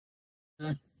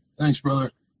Okay. Thanks,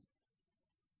 brother.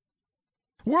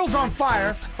 World's on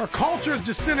fire. Our culture is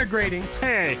disintegrating.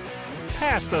 Hey,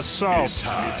 pass the salt. It's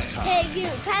time. Hey, you,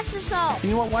 pass the salt. You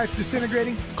know why it's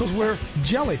disintegrating? Because we're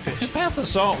jellyfish. Pass the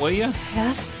salt, will you?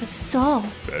 Pass the salt.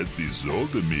 Pass the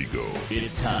salt, amigo.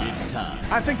 It's time.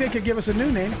 I think they could give us a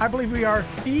new name. I believe we are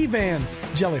Evan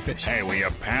jellyfish. Hey, will you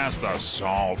pass the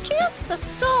salt? Pass the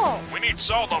salt. We need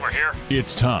salt over here.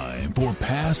 It's time for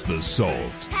Pass the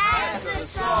Salt. Pass the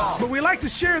salt. But we like to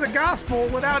share the gospel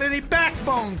without any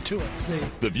backbone to it, see?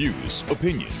 The views,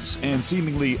 opinions, and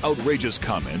seemingly outrageous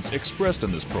comments expressed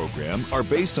in this program are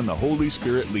based on the Holy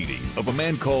Spirit leading of a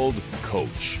man called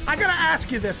Coach. I gotta ask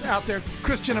you this out there,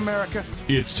 Christian America.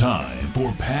 It's time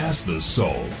for Pass the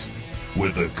Salt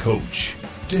with the Coach,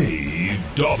 Dave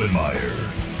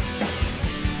Daubenmire.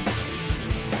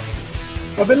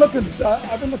 I've been looking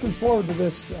forward to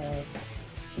this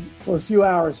for a few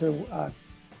hours here.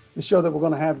 The show that we're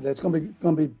going to have today. It's going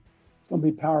to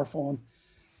be powerful.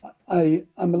 And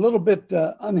I'm a little bit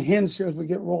unhinged here as we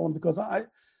get rolling because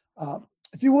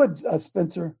if you would,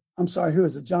 Spencer, I'm sorry, who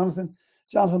is it? Jonathan,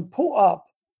 pull up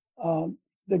I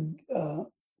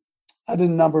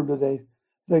didn't number him today.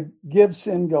 The Give,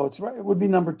 Sin, Go. It's right. It would be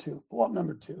number 2. Pull up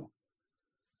number 2.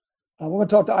 We're going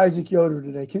to talk to Isaac Yoder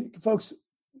today. Folks,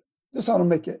 this ought to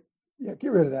make it. Yeah,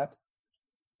 get rid of that.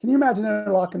 Can you imagine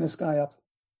locking this guy up?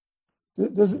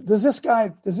 Does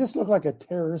this look like a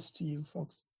terrorist to you,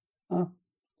 folks? Huh?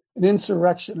 An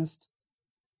insurrectionist?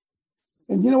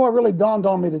 And you know what really dawned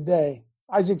on me today?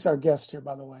 Isaac's our guest here,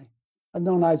 by the way. I've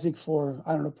known Isaac for,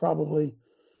 I don't know, probably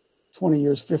 20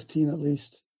 years, 15 at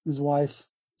least. His wife,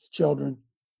 his children.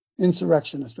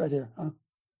 Insurrectionist right here, huh?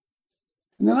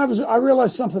 And then I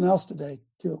realized something else today,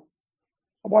 too.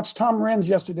 I watched Tom Renz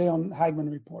yesterday on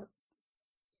Hagman Report.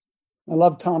 I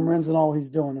love Tom Renz and all he's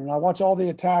doing. And I watch all the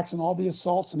attacks and all the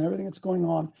assaults and everything that's going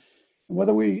on. And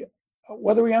whether we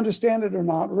understand it or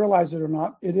not, realize it or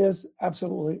not, it is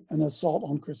absolutely an assault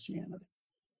on Christianity.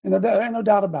 And there's no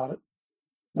doubt about it.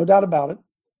 No doubt about it.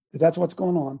 That's what's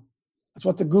going on. That's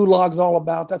what the gulag's all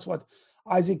about. That's what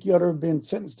Isaac Yoder being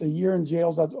sentenced to a year in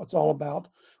jail. That's what it's all about.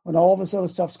 When all this other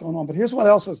stuff's going on. But here's what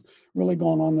else is really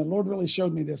going on. The Lord really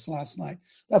showed me this last night.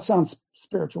 That sounds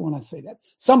spiritual when I say that.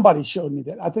 Somebody showed me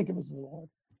that. I think it was the Lord.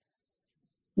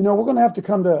 You know, we're going to have to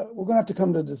come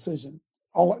to a decision.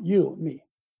 All you and me.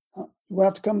 We're going to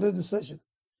have to come to a decision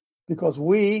because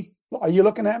are you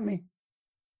looking at me?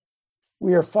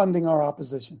 We are funding our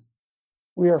opposition.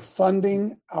 We are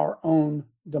funding our own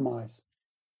demise.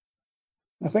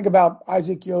 I think about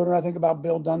Isaac Yoder, I think about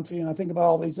Bill Dunphy, and I think about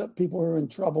all these people who are in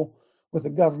trouble with the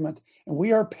government. And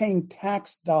we are paying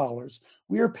tax dollars.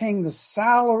 We are paying the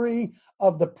salary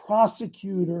of the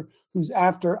prosecutor who's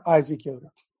after Isaac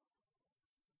Yoder.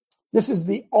 This is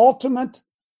the ultimate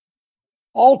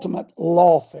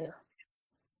lawfare.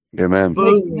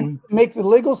 Amen. Make the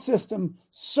legal system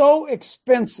so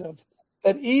expensive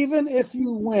that even if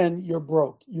you win, you're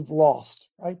broke. You've lost,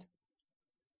 right?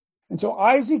 And so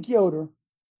Isaac Yoder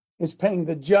is paying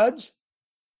the judge,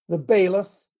 the bailiff,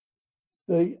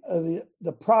 the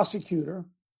prosecutor,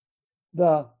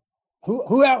 the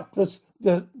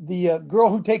girl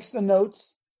who takes the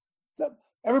notes,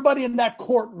 everybody in that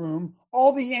courtroom,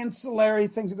 all the ancillary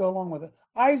things that go along with it.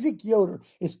 Isaac Yoder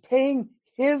is paying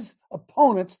his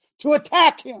opponents to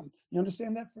attack him. You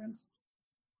understand that, friends?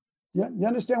 You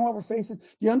understand what we're facing? Do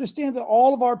you understand that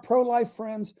all of our pro-life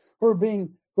friends who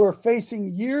are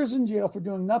facing years in jail for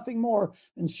doing nothing more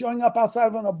than showing up outside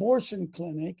of an abortion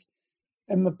clinic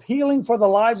and appealing for the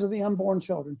lives of the unborn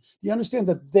children? Do you understand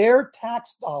that their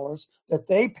tax dollars that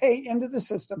they pay into the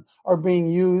system are being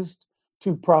used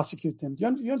to prosecute them?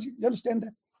 Do you understand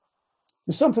that?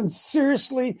 There's something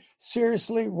seriously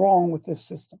wrong with this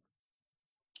system.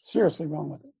 Seriously wrong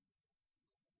with it.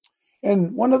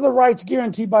 And one of the rights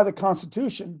guaranteed by the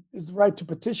Constitution is the right to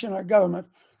petition our government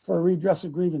for a redress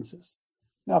of grievances.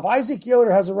 Now, if Isaac Yoder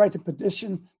has a right to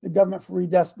petition the government for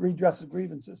redress of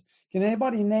grievances, can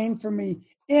anybody name for me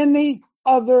any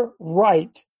other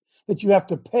right that you have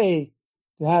to pay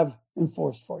to have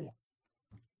enforced for you?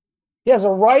 He has a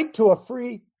right to a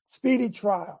free, speedy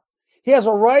trial. He has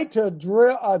a right to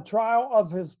a trial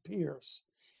of his peers.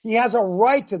 He has a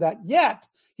right to that. Yet,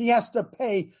 he has to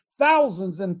pay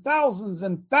thousands and thousands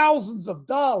and thousands of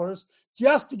dollars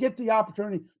just to get the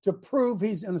opportunity to prove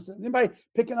he's innocent. Anybody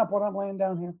picking up what I'm laying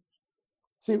down here?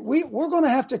 See, we're going to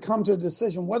have to come to a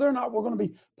decision whether or not we're going to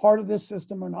be part of this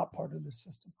system or not part of this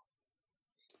system.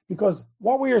 Because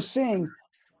what we are seeing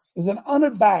is an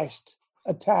unabashed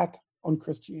attack on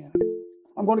Christianity.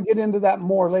 I'm going to get into that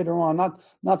more later on,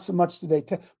 not so much today.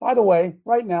 By the way,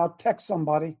 right now, text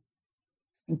somebody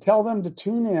and tell them to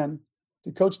tune in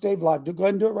to Coach Dave Live. Go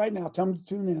ahead and do it right now. Tell them to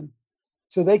tune in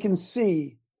so they can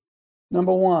see,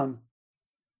 number one,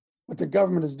 what the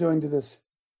government is doing to this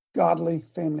godly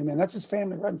family man. That's his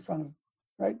family right in front of him,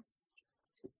 right?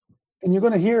 And you're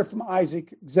going to hear from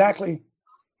Isaac exactly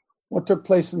what took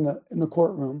place in the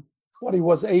courtroom, what he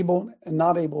was able and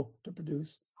not able to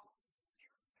produce.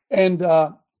 And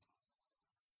I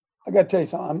got to tell you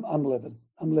something. I'm livid.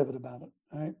 I'm livid about it.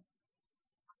 All right.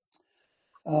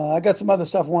 I got some other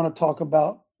stuff I want to talk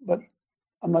about, but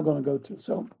I'm not going to go to.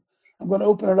 So I'm going to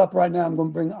open it up right now. I'm going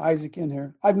to bring Isaac in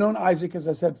here. I've known Isaac, as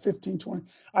I said, 15, 20,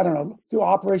 I don't know, through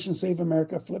Operation Save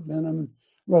America, Flip Benham and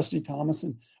Rusty Thomas.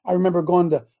 And I remember going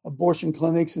to abortion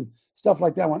clinics and stuff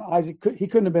like that when Isaac, he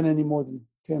couldn't have been any more than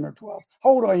 10 or 12. How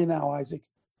old are you now, Isaac?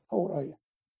 How old are you?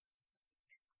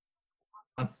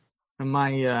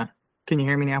 Can you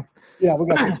hear me now? Yeah, we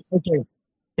got you. Okay.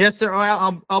 Yes, sir.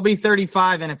 I'll be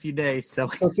 35 in a few days. So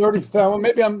 30. Well,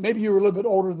 maybe you were a little bit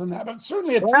older than that, but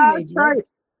certainly a teenager. Right.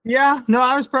 Yeah.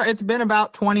 No, it's been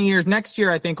about 20 years. Next year,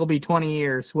 I think, will be 20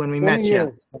 years when we met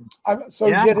you. You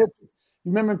get it. You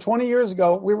remember 20 years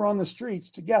ago, we were on the streets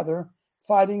together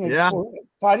fighting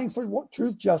for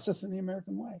truth, justice, and the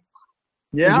American way.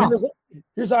 Yeah.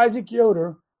 Here's Isaac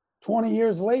Yoder 20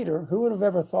 years later. Who would have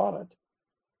ever thought it?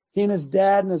 He and his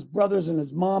dad and his brothers and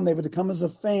his mom, they would have come as a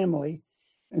family.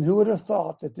 And who would have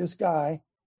thought that this guy,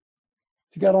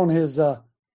 he's got on his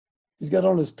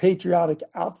patriotic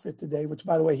outfit today, which,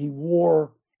 by the way, he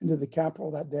wore into the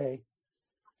Capitol that day.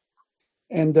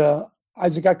 And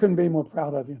Isaac, I couldn't be more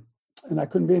proud of you, and I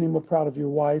couldn't be any more proud of your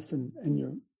wife and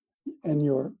your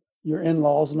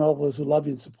in-laws and all those who love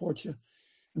you and support you.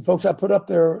 And folks, I put up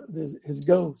there his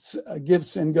Give,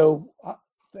 Send, Go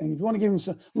thing. If you want to give him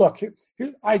some, look here,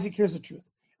 Isaac. Here's the truth.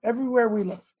 Everywhere we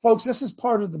look, folks, this is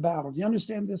part of the battle. Do you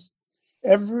understand this?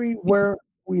 Everywhere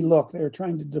we look, they're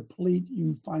trying to deplete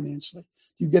you financially.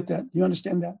 Do you get that? Do you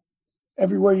understand that?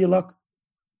 Everywhere you look,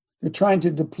 they're trying to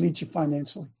deplete you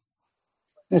financially.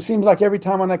 And it seems like every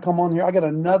time when I come on here, I get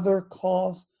another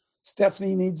call.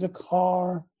 Stephanie needs a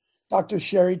car. Dr.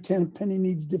 Sherry Penny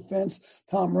needs defense.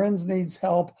 Tom Renz needs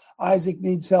help. Isaac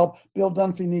needs help. Bill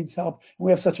Dunphy needs help. And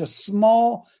we have such a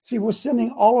we're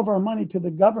sending all of our money to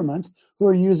the government who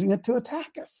are using it to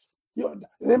attack us. Is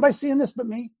anybody seeing this but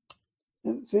me?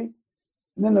 See?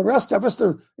 And then the rest of us,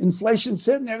 the inflation's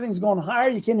hitting, everything's going higher.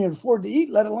 You can't even afford to eat,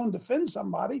 let alone defend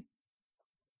somebody.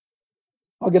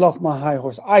 I'll get off my high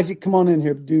horse. Isaac, come on in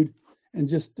here, dude, and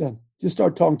just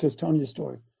start talking to us, telling your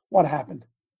story. What happened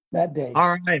that day?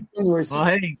 All right. Well,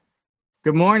 hey,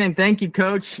 good morning. Thank you,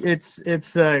 Coach.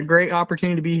 It's a great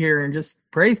opportunity to be here, and just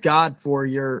praise God for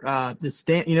your this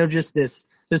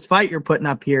fight you're putting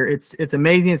up here. It's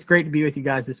amazing. It's great to be with you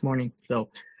guys this morning. So,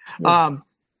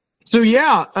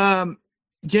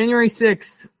 January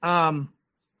 6th.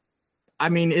 I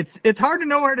mean, it's hard to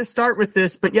know where to start with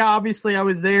this, but yeah, obviously I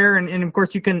was there, and of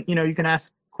course you can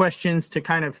ask questions to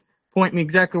kind of point me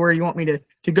exactly where you want me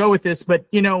to go with this. But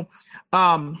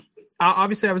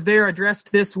obviously I was there, I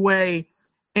dressed this way,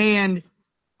 and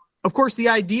of course the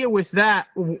idea with that,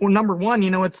 number one,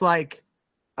 it's like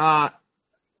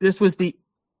this was the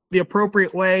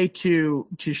appropriate way to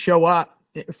show up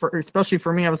especially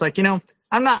for me. I was like, I'm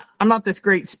not this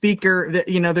great speaker that,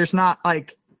 there's not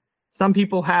like some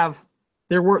people have.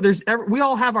 We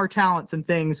all have our talents and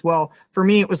things. Well, for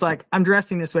me, it was like, I'm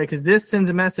dressing this way because this sends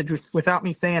a message without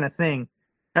me saying a thing.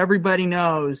 Everybody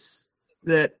knows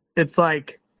that it's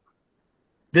like,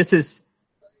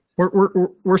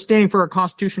 we're standing for our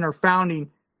Constitution, our founding,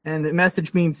 and the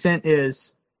message being sent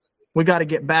is we got to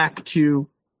get back to,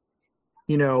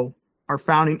 our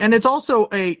founding. And it's also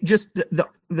just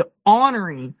the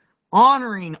honoring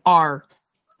our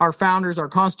founders, our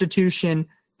Constitution,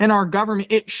 and our government.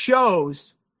 It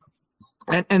shows,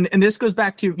 and this goes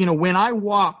back to, when I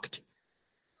walked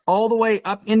all the way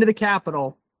up into the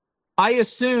Capitol, I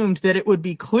assumed that it would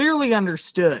be clearly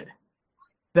understood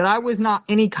that I was not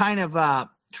any kind of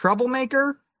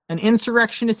troublemaker, an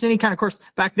insurrectionist, any kind. Of course,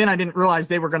 back then I didn't realize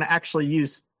they were going to actually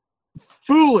use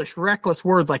foolish, reckless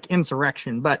words like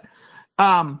insurrection. But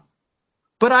I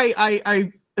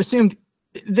assumed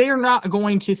they're not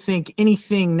going to think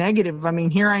anything negative. I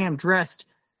mean, here I am dressed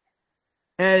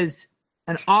as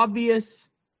an obvious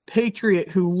patriot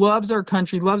who loves our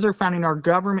country, loves our founding, our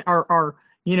government, our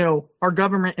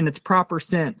government in its proper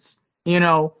sense.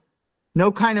 No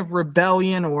kind of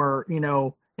rebellion or,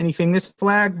 anything. This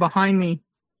flag behind me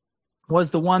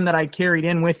was the one that I carried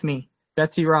in with me,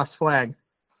 Betsy Ross flag.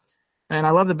 And I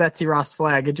love the Betsy Ross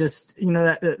flag. It just,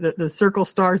 that the circle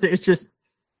stars, it's just,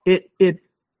 it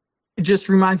just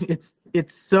reminds me,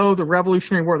 it's so the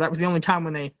Revolutionary War. That was the only time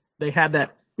when they had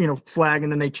that flag,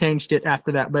 and then they changed it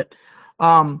after that. But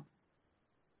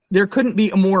there couldn't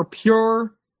be a more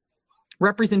pure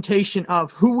representation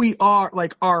of who we are,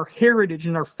 like our heritage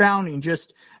and our founding.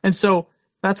 And so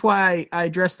that's why I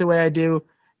dress the way I do.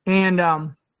 And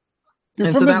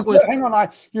you're from Missouri. Hang on,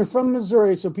 you're from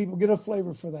Missouri, so people get a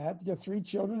flavor for that. You got 3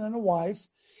 children and a wife,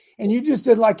 and you just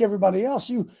did like everybody else.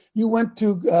 You went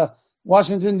to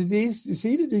Washington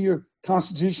D.C. to do your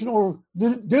constitutional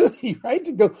duty, right?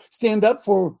 To go stand up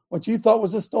for what you thought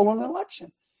was a stolen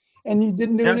election, and you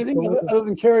didn't do anything other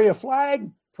than carry a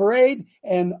flag, parade,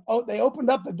 and they opened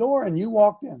up the door and you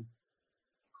walked in.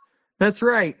 That's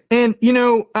right. And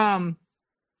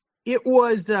it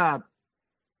was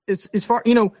as far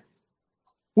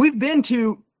we've been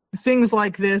to things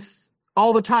like this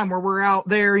all the time where we're out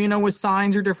there, with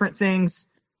signs or different things,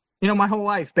 my whole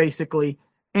life basically.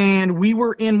 And we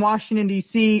were in Washington,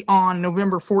 D.C. on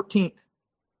November 14th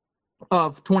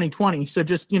of 2020. So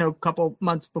just, a couple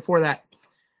months before that.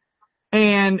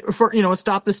 And for, a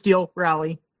Stop the Steal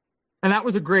rally. And that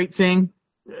was a great thing,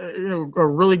 a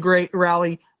really great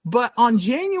rally. But on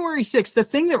January 6th, the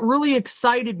thing that really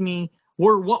excited me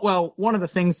one of the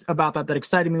things about that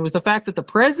excited me was the fact that the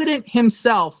president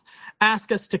himself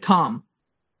asked us to come.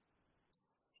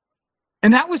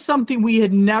 And that was something we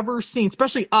had never seen,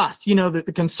 especially us,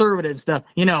 the conservatives, the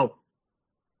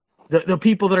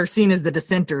people that are seen as the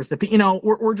dissenters,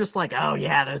 we're just like, oh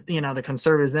yeah, those, the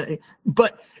conservatives.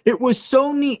 But it was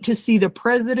so neat to see the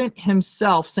president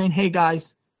himself saying, hey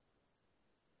guys,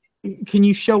 can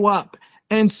you show up?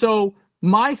 And so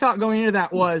my thought going into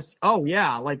that was, oh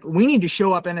yeah, like we need to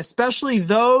show up. And especially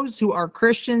those who are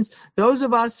Christians, those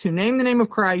of us who name the name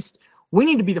of Christ, we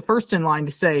need to be the first in line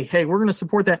to say, hey, we're going to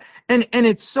support that. And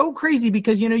it's so crazy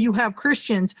because, you have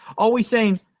Christians always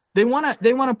saying they want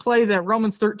to play the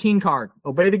Romans 13 card,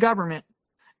 obey the government.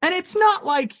 And it's not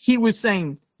like he was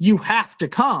saying you have to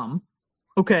come.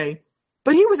 Okay.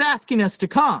 But he was asking us to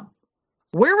come.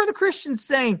 Where were the Christians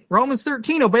saying Romans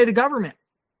 13, obey the government?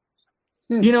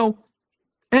 And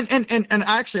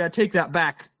actually I take that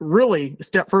back really a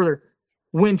step further.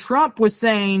 When Trump was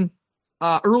saying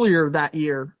earlier that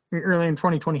year, early in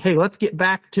 2020, hey, let's get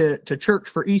back to church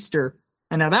for Easter.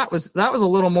 And now that was a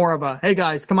little more of a, hey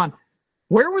guys, come on.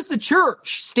 Where was the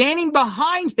church standing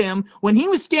behind him when he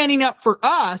was standing up for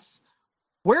us?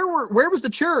 Where was the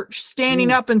church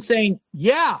standing up and saying,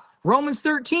 yeah, Romans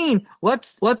 13,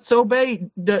 let's obey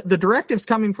the directives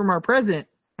coming from our president?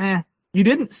 You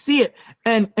didn't see it.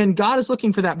 And God is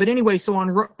looking for that. But anyway, so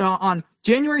on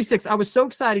January 6th, I was so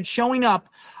excited showing up.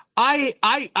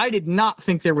 I did not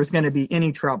think there was going to be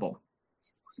any trouble,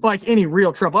 like any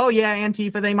real trouble. Oh yeah,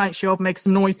 Antifa, they might show up, make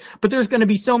some noise, but there's going to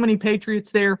be so many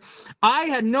patriots there. I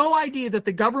had no idea that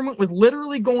the government was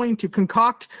literally going to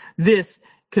concoct this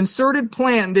concerted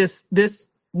plan, this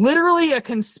literally a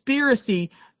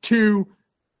conspiracy to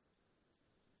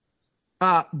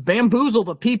bamboozle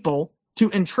the people, to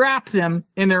entrap them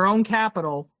in their own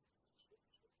capital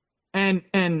and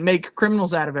make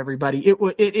criminals out of everybody.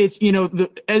 It's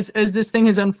as this thing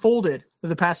has unfolded for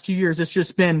the past 2 years, it's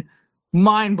just been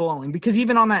mind blowing, because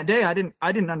even on that day, I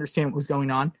didn't understand what was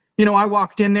going on. I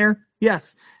walked in there.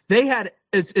 Yes, they had,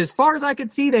 as far as I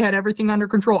could see, they had everything under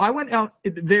control. I went out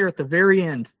there at the very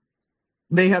end.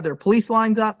 They had their police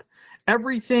lines up.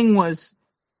 Everything was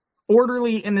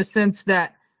orderly in the sense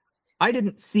that I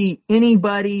didn't see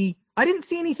anything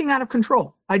out of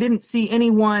control. I didn't see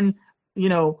anyone,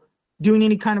 doing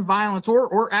any kind of violence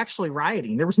or actually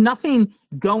rioting. There was nothing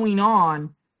going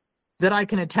on that I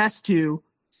can attest to.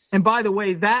 And by the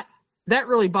way, that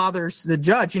really bothers the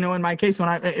judge. In my case,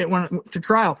 when it went to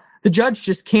trial, the judge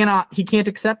just can't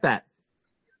accept that.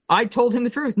 I told him the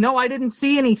truth. No, I didn't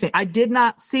see anything. I did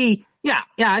not see. Yeah,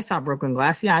 I saw broken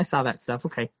glass. Yeah, I saw that stuff.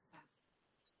 Okay.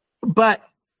 But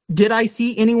did I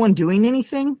see anyone doing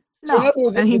anything? No. So in other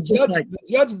words, the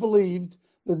judge believed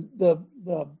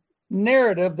the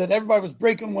narrative that everybody was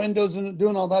breaking windows and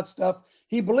doing all that stuff.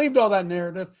 He believed all that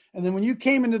narrative. And then when you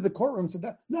came into the courtroom and said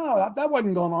that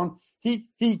wasn't going on, he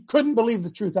couldn't believe the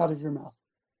truth out of your mouth.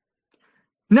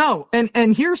 No.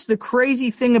 And here's the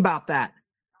crazy thing about that.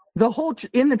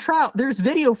 In the trial, there's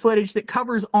video footage that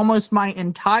covers almost my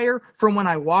entire, from when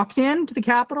I walked into the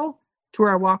Capitol to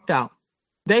where I walked out.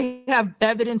 They have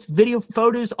evidence, video,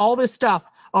 photos, all this stuff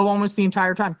of almost the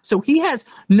entire time. So he has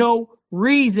no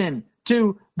reason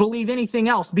to believe anything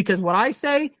else, because what I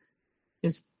say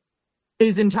is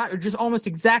just almost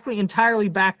exactly entirely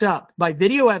backed up by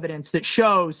video evidence that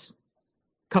shows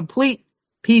complete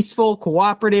peaceful,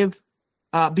 cooperative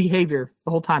behavior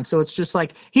the whole time. So it's just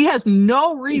like he has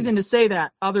no reason to say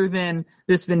that other than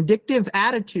this vindictive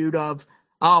attitude of,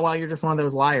 oh, well, you're just one of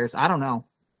those liars. I don't know.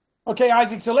 Okay,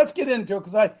 Isaac. So let's get into it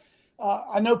because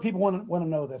I know people want to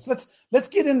know this. Let's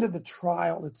get into the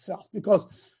trial itself because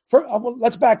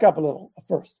let's back up a little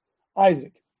first.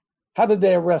 Isaac, how did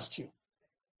they arrest you?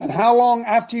 And how long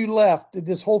after you left did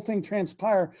this whole thing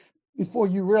transpire before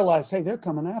you realized, hey, they're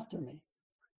coming after me?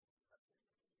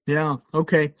 Yeah.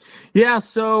 Okay. Yeah.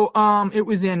 So it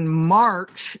was in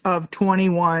March of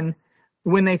 21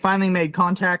 when they finally made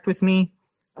contact with me.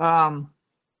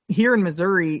 Here in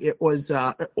Missouri, it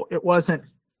wasn't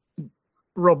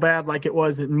real bad like it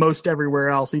was in most everywhere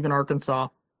else, even Arkansas.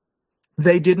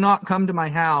 They did not come to my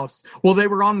house. Well, they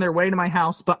were on their way to my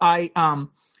house, but I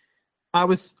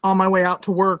was on my way out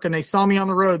to work and they saw me on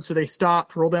the road. So they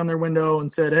stopped, rolled down their window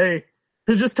and said, hey,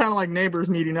 they're just kind of like neighbors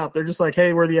meeting up. They're just like,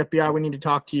 hey, we're the FBI. We need to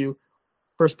talk to you.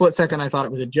 For a split second, I thought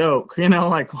it was a joke,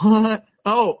 like, what?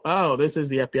 Oh, this is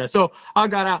the FBI. So I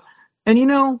got out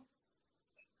and,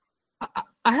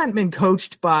 I hadn't been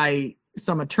coached by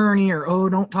some attorney or,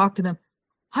 don't talk to them.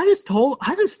 Just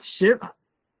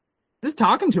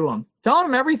talking to them, telling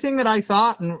them everything that I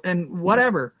thought and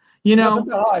whatever, Nothing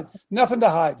to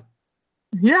hide.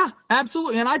 Yeah,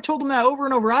 absolutely. And I told them that over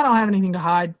and over. I don't have anything to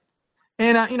hide.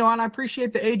 And, and I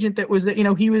appreciate the agent that was,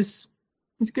 he's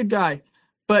a good guy.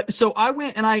 But so I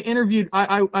went and I interviewed,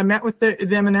 I met with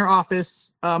them in their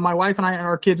office. My wife and I and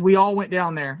our kids, we all went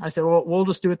down there. I said, well, we'll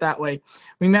just do it that way.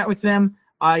 We met with them.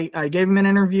 I gave them an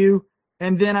interview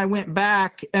and then I went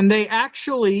back and they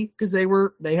actually, because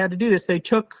they had to do this, they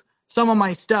took some of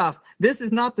my stuff. This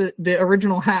is not the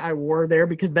original hat I wore there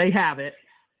because they have it.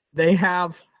 They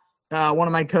have one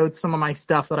of my coats, some of my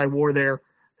stuff that I wore there,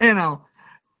 and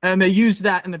they used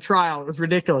that in the trial. It was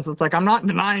ridiculous. It's like, I'm not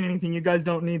denying anything. You guys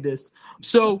don't need this.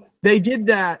 So they did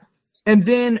that. And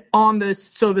then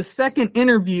the second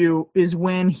interview is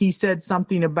when he said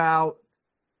something about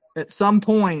at some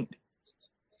point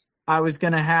I was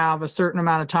going to have a certain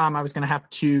amount of time. I was going to have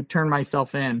to turn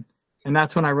myself in. And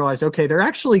that's when I realized, okay, they're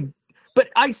actually, but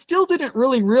I still didn't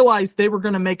really realize they were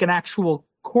going to make an actual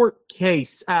court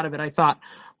case out of it. I thought,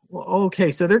 well,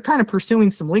 okay, so they're kind of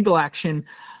pursuing some legal action.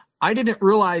 I didn't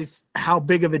realize how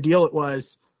big of a deal it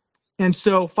was. And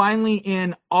so finally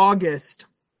in August,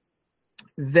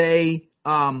 they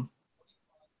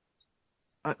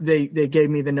gave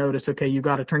me the notice, okay, you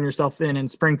got to turn yourself in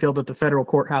Springfield at the federal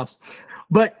courthouse.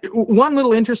 But one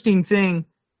little interesting thing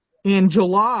in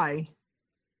July,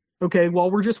 okay, while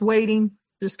we're just waiting,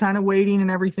 just kind of waiting and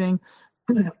everything.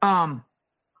 And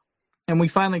we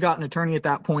finally got an attorney at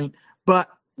that point, but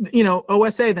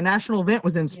OSA, the national event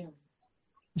was in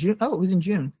June. Oh, it was in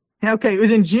June. Okay, it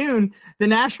was in June. The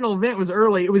national event was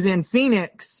early. It was in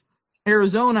Phoenix,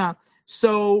 Arizona.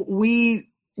 So we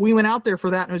went out there for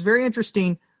that. And it was very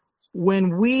interesting.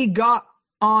 When we got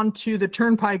onto the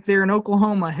turnpike there in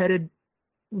Oklahoma, headed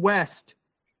west,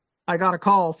 I got a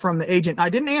call from the agent. I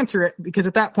didn't answer it because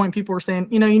at that point people were saying,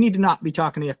 you need to not be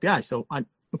talking to the FBI. So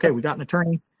we got an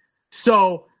attorney.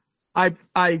 So I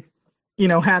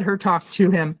had her talk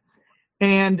to him.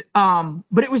 And,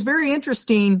 but it was very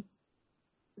interesting.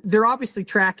 They're obviously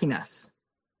tracking us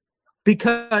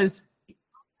because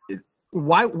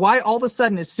why all of a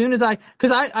sudden, as soon as I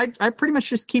pretty much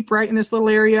just keep right in this little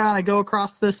area and I go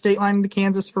across the state line into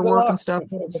Kansas for work and stuff.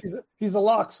 He's a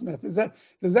locksmith. Does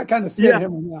that kind of fit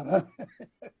him or not?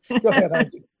 Huh? Go ahead,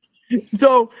 Isaac.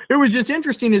 So it was just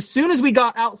interesting. As soon as we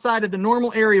got outside of the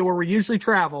normal area where we usually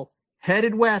travel,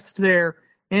 headed west there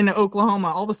into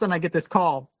Oklahoma, all of a sudden I get this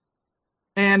call.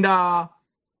 And,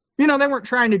 they weren't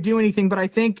trying to do anything, but I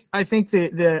think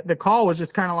the call was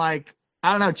just kind of like,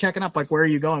 I don't know, checking up, like, where are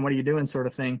you going? What are you doing? Sort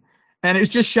of thing. And it's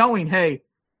just showing, hey,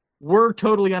 we're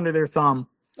totally under their thumb.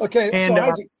 Okay. And, so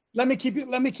Isaac, let me keep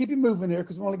you moving here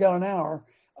because we only got an hour.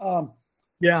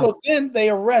 So then they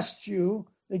arrest you.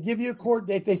 They give you a court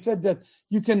date. They said that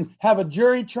you can have a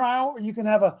jury trial or you can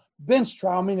have a bench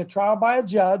trial, I mean a trial by a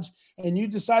judge, and you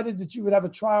decided that you would have a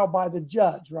trial by the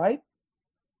judge, right?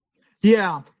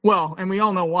 Yeah. Well, and we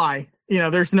all know why.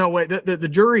 There's no way. The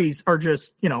juries are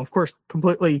just, of course,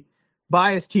 completely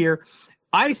biased here.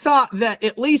 I thought that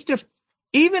at least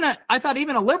even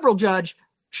a liberal judge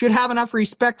should have enough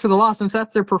respect for the law since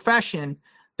that's their profession.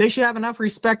 They should have enough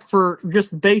respect for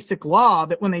just basic law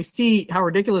that when they see how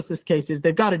ridiculous this case is,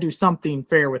 they've got to do something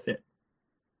fair with it.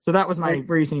 So that was my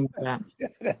reasoning for that. Yeah,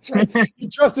 that's right. You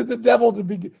trusted the devil to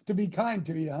be kind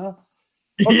to you, huh?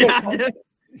 Okay, yeah.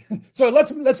 So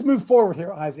let's move forward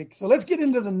here, Isaac. So let's get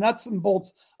into the nuts and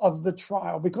bolts of the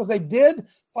trial because they did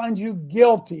find you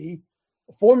guilty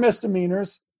for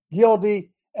misdemeanors,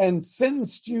 and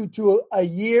sentenced you to a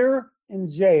year in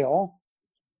jail.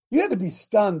 You had to be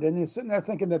stunned, and you're sitting there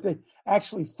thinking that they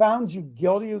actually found you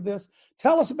guilty of this.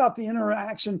 Tell us about the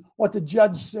interaction, what the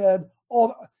judge said.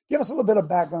 Give us a little bit of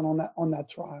background on that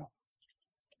trial.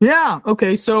 Yeah.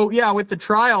 Okay. So yeah, with the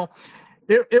trial,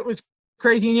 it was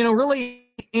crazy. And, you know, really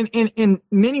in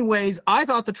many ways, I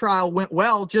thought the trial went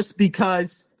well just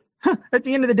because at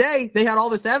the end of the day, they had all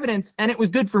this evidence and it was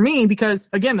good for me because,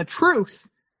 again, the truth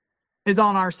is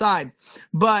on our side.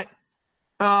 But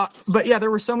yeah, there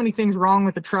were so many things wrong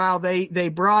with the trial. They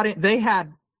brought in,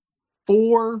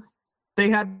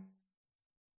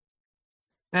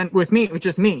 and with me, it was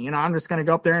just me, you know, I'm just going to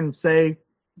go up there and say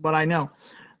what I know.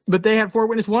 But they had 4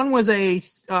 witnesses. One was a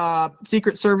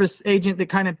Secret Service agent that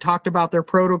kind of talked about their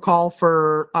protocol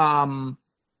for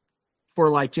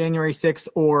like January 6th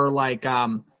or like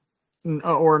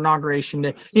or inauguration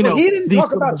day. You know, he didn't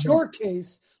talk about your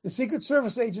case. The Secret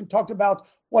Service agent talked about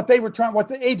what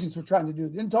the agents were trying to do.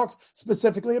 They didn't talk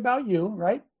specifically about you,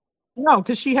 right? No,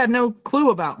 because she had no clue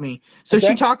about me. So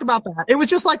she talked about that. It was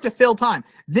just like to fill time.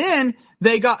 Then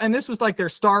they got, and this was like their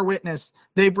star witness.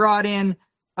 They brought in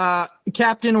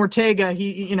Captain Ortega, of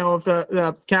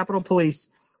the Capitol Police,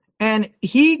 and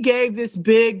he gave this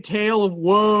big tale of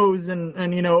woes and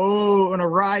a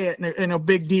riot and a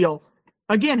big deal.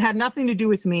 Again, had nothing to do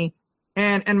with me,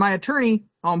 and my attorney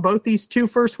on both these 2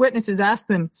 first witnesses asked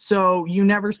them, so you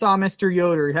never saw Mr.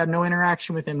 Yoder, you had no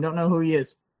interaction with him, don't know who he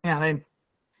is. Yeah, they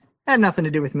had nothing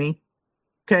to do with me.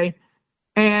 Okay,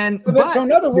 so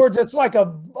in other words, it's like a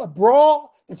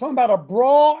brawl. They're talking about a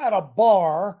brawl at a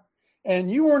bar.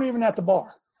 And you weren't even at the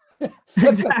bar.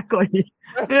 Exactly.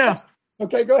 Yeah.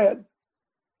 Okay, go ahead.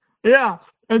 Yeah.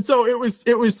 And so it was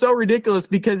so ridiculous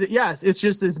because it's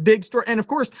just this big story. And of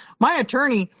course, my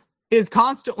attorney is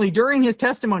constantly during his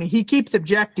testimony, he keeps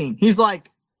objecting. He's like,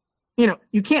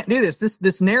 you can't do this.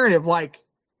 This narrative, like,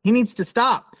 he needs to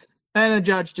stop. And the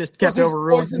judge just kept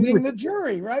overruling. Poisoning the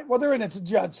jury, right? Well, it's a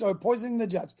judge, so poisoning the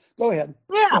judge. Go ahead.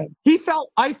 Yeah. Go ahead.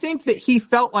 I think that he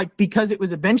felt like because it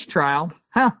was a bench trial,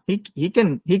 he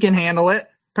can handle it.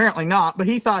 Apparently not, but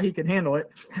he thought he could handle it.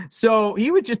 So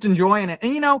he was just enjoying it.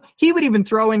 And, he would even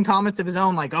throw in comments of his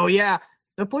own, like, oh yeah,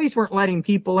 the police weren't letting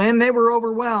people in. They were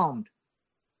overwhelmed.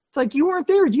 It's like, you weren't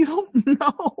there. You don't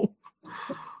know.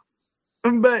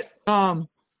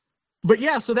 But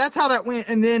yeah, so that's how that went.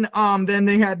 And then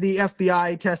they had the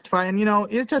FBI testify. And,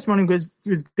 his testimony was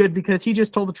good because he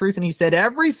just told the truth. And he said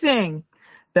everything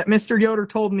that Mr. Yoder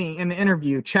told me in the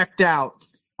interview checked out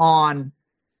on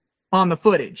the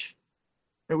footage.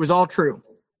 It was all true.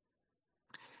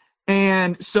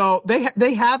 And so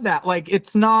they have that. Like,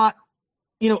 it's not,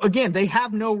 again, they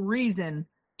have no reason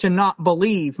to not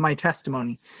believe my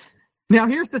testimony. Now,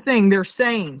 here's the thing. They're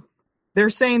saying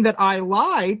that I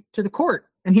lied to the court.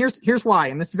 And here's why.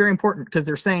 And this is very important because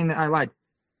they're saying that I lied.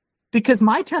 Because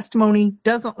my testimony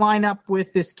doesn't line up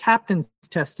with this captain's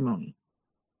testimony.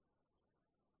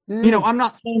 I'm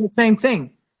not saying the same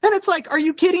thing. And it's like, are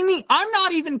you kidding me? I'm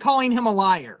not even calling him a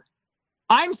liar.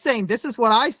 I'm saying this is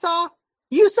what I saw.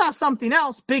 You saw something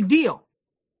else. Big deal.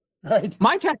 Right.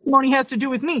 My testimony has to do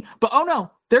with me. But oh no,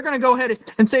 they're going to go ahead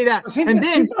and say that.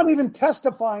 He's not even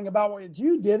testifying about what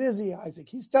you did, is he, Isaac?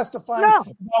 He's testifying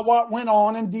about what went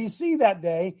on in D.C. that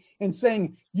day and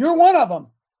saying, you're one of them.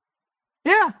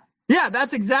 Yeah. Yeah,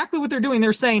 that's exactly what they're doing.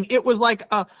 They're saying it was like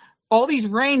all these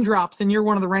raindrops and you're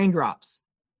one of the raindrops.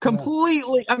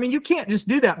 Completely. Yeah. I mean, you can't just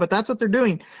do that, but that's what they're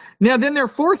doing. Now, then their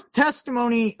 4th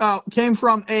testimony came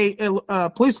from a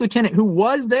police lieutenant who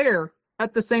was there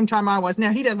at the same time I was.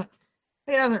 Now, he doesn't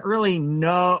really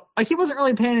know. Like, he wasn't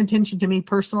really paying attention to me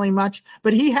personally much,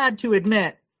 but he had to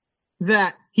admit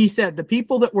that he said the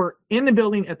people that were in the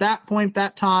building at that point,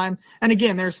 that time, and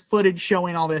again, there's footage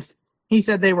showing all this. He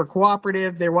said they were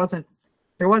cooperative. There wasn't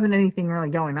anything really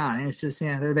going on. It's just,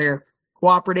 they're there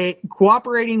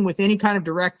cooperating with any kind of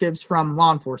directives from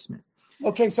law enforcement.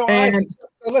 Okay, so Isaac,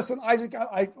 listen, Isaac,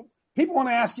 people want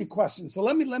to ask you questions. So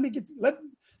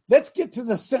let's get to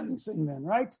the sentencing then,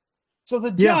 right? So the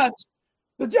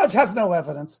judge has no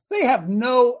evidence. They have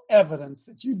no evidence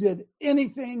that you did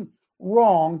anything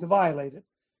wrong to violate it.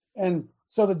 And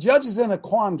so the judge is in a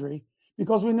quandary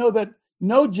because we know that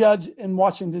no judge in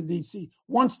Washington, D.C.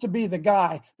 wants to be the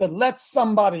guy that lets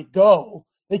somebody go.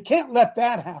 They can't let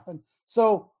that happen.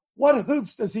 So what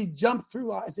hoops does he jump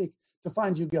through, Isaac, to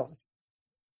find you guilty?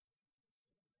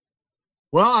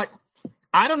 Well,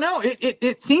 I don't know.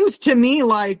 It seems to me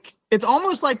like it's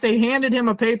almost like they handed him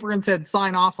a paper and said,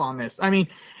 sign off on this. I mean,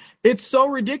 it's so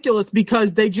ridiculous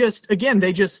because they just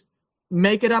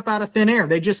make it up out of thin air.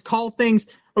 They just call things.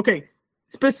 Okay,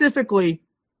 specifically,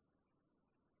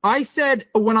 I said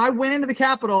when I went into the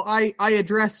Capitol, I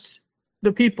addressed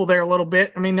the people there a little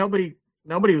bit. I mean, nobody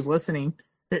nobody was listening.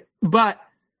 But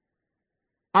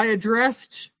I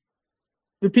addressed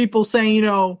the people saying, you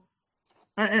know,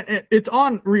 it's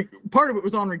on, part of it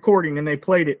was on recording and they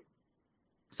played it.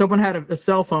 Someone had a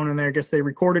cell phone in there. I guess they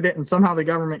recorded it and somehow the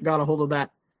government got a hold of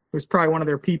that. It was probably one of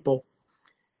their people.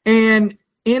 And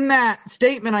in that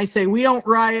statement, I say, we don't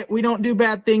riot. We don't do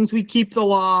bad things. We keep the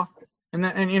law.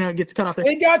 And you know, it gets cut off there.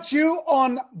 They got you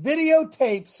on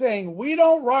videotape saying, we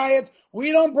don't riot.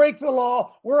 We don't break the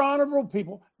law. We're honorable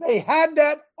people. They had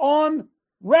that on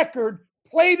record,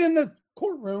 played in the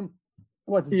courtroom.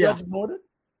 What, the judge ignored it?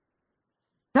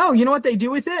 No, you know what they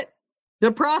do with it? The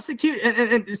prosecuting,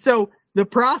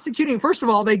 first of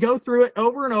all, they go through it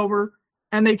over and over,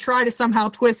 and they try to somehow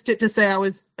twist it to say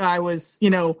I was, you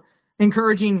know,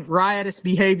 encouraging riotous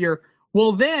behavior.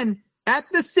 Well, then at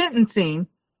the sentencing,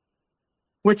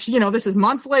 which, you know, this is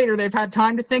months later, they've had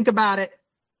time to think about it.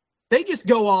 They just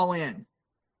go all in.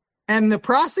 And the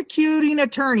prosecuting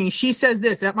attorney, she says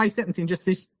this at my sentencing just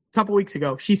this couple weeks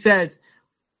ago. She says,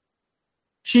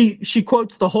 she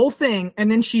quotes the whole thing,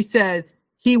 and then she says,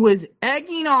 he was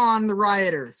egging on the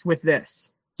rioters with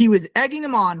this. He was egging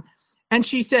them on. And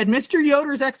she said, Mr.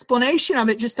 Yoder's explanation of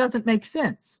it just doesn't make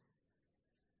sense.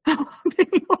 Come on.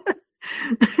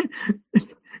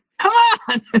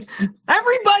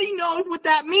 Everybody knows what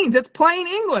that means. It's plain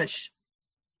English.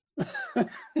 But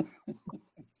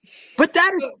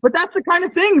that's the kind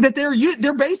of thing that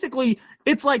they're basically,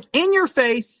 it's like in your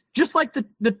face, just like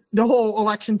the whole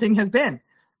election thing has been.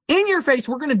 In your face,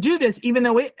 we're going to do this, even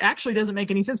though it actually doesn't make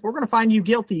any sense. We're going to find you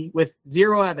guilty with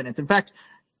zero evidence. In fact,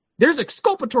 there's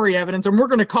exculpatory evidence, and we're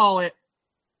going to call it,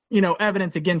 you know,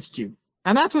 evidence against you.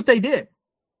 And that's what they did.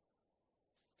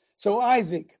 So,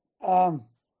 Isaac,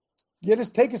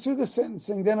 take us through the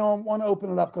sentencing. Then I want to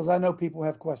open it up because I know people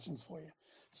have questions for you.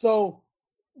 So,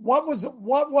 what was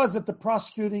it the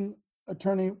prosecuting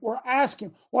attorney were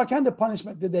asking? What kind of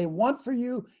punishment did they want for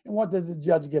you, and what did the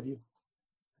judge give you?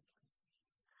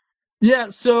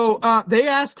 Yeah, so they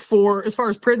asked for, as far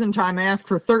as prison time, they asked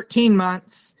for 13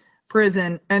 months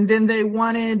prison, and then they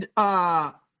wanted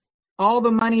all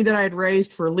the money that I had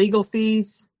raised for legal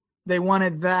fees. They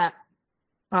wanted that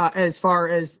as far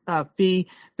as fee.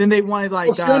 Then they wanted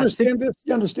like. You understand this?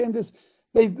 You understand this?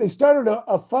 They started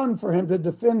a fund for him to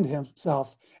defend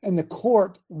himself, and the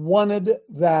court wanted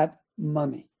that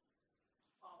money.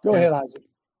 Go ahead, Isaac.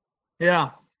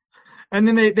 Yeah. And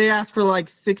then they asked for like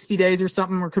 60 days or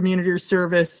something for community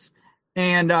service.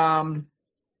 And I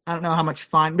don't know how much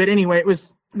fine. But anyway, it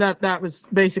was that was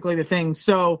basically the thing.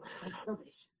 So,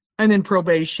 and then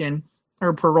probation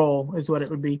or parole is what it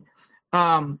would be.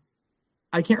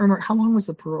 I can't remember how long was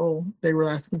the parole they were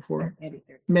asking for.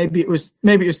 Maybe it was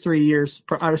 3 years.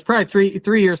 I was probably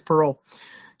three years parole.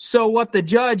 So what the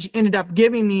judge ended up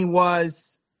giving me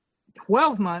was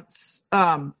 12 months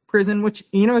prison, which,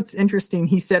 you know, it's interesting.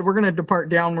 He said, we're going to depart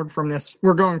downward from this.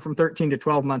 We're going from 13 to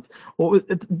 12 months. Well,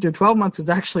 the 12 months was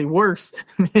actually worse.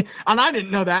 And I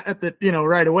didn't know that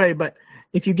right away. But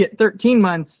if you get 13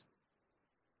 months,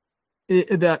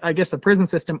 I guess the prison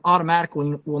system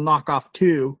automatically will knock off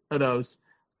 2 of those.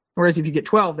 Whereas if you get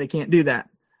 12, they can't do that.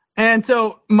 And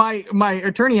so my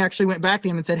attorney actually went back to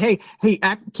him and said, hey,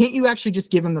 can't you actually just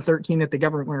give him the 13 that the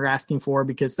government were asking for?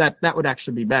 Because that would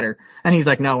actually be better. And he's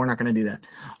like, no, we're not going to do that.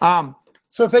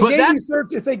 So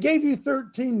if they gave you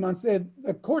 13 months,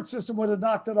 the court system would have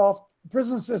knocked it off. The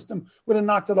prison system would have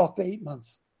knocked it off to 8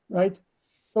 months, right?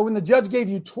 But when the judge gave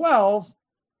you 12,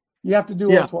 you have to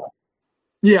do all 12.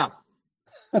 Yeah.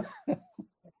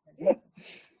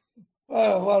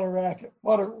 Oh, what a racket.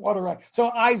 What a racket. So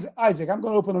Isaac, I'm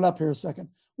going to open it up here a second.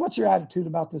 What's your attitude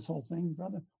about this whole thing,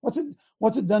 brother?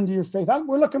 What's it done to your faith?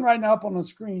 We're looking right now up on the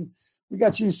screen. We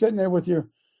got you sitting there with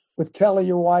Kelly,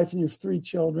 your wife, and your 3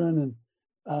 children.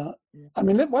 And I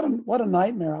mean, what a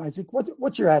nightmare, Isaac.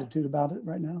 What's your attitude about it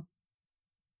right now?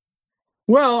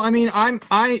 Well, I mean,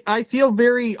 I feel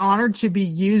very honored to be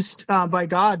used by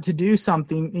God to do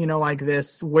something, you know, like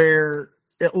this, where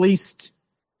at least,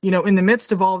 you know, in the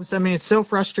midst of all this, I mean, it's so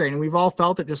frustrating. We've all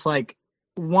felt it, just like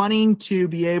wanting to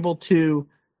be able to,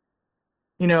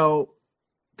 you know,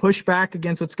 push back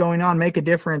against what's going on, make a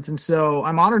difference. And so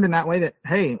I'm honored in that way that,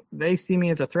 hey, they see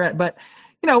me as a threat. But,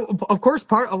 you know, of course,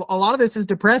 a lot of this is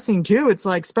depressing too. It's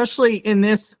like, especially in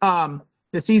this, the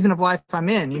season of life I'm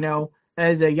in, you know,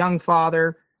 as a young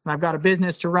father, and I've got a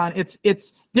business to run.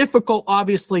 It's difficult,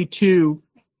 obviously, to,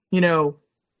 you know,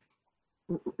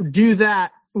 do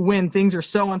that when things are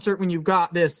so uncertain, when you've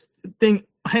got this thing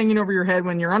hanging over your head,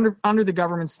 when you're under the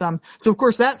government's thumb. So of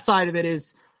course that side of it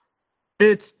is,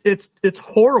 it's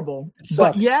horrible,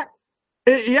 but yet,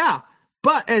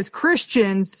 but as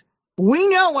Christians, we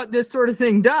know what this sort of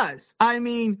thing does. I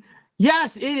mean,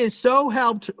 yes, it has so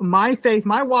helped my faith,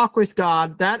 my walk with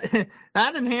God. That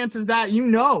enhances that,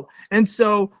 And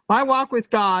so my walk with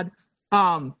God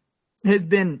has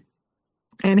been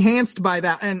enhanced by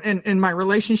that, and my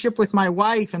relationship with my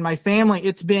wife and my family.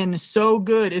 It's been so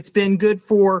good. It's been good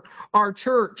for our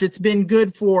church. It's been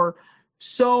good for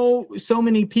so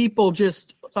many people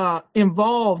just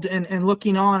involved and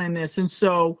looking on in this. And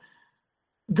so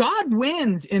God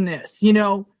wins in this.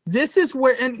 This is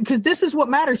where, and because this is what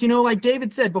matters. Like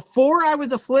David said, before I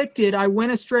was afflicted, I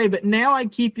went astray, but now I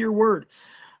keep your word.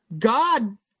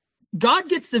 God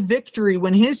gets the victory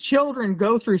when his children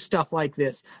go through stuff like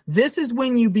this. This is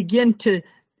when you begin to,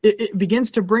 it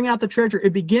begins to bring out the treasure.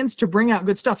 It begins to bring out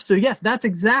good stuff. So yes, that's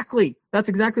exactly where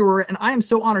we're at. And I am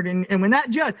so honored. And when that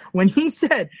judge, when he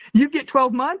said, you get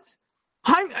 12 months,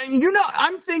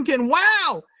 I'm thinking,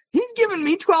 wow, he's giving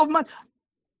me 12 months.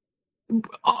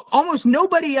 Almost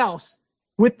nobody else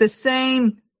with the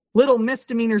same little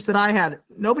misdemeanors that I had,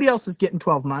 nobody else is getting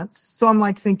 12 months. So I'm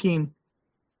like thinking,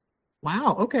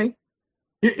 wow, okay.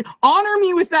 Honor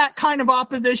me with that kind of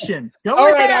opposition.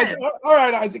 All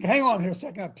right, Isaac, hang on here a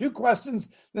second. I have 2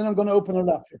 questions, then I'm going to open it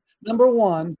up here. Number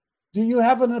 1, do you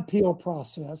have an appeal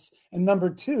process? And number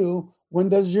 2, when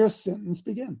does your sentence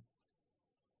begin?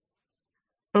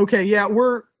 Okay, yeah,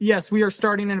 we are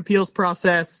starting an appeals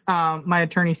process. My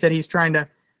attorney said he's trying to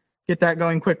get that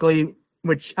going quickly,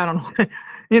 which I don't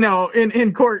know,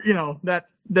 in court, that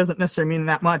doesn't necessarily mean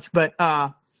that much, but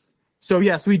so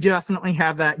yes, we definitely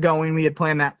have that going. We had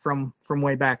planned that from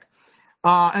way back.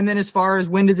 And then as far as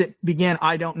when does it begin,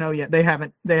 I don't know yet. They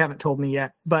haven't told me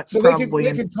yet, but so they could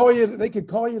call you. They could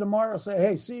call you tomorrow and say,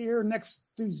 "Hey, see you here next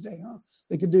Tuesday." Huh?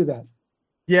 They could do that.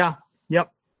 Yeah.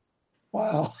 Yep.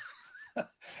 Wow.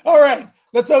 All right,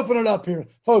 let's open it up here,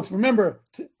 folks. Remember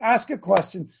to ask a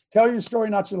question. Tell your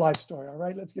story, not your life story. All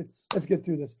right, let's get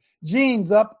through this.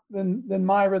 Gene's up, then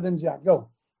Myra, then Jack. Go.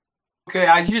 Okay,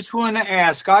 I just want to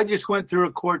ask. I just went through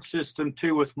a court system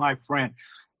too with my friend.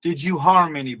 Did you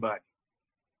harm anybody?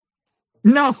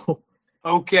 No.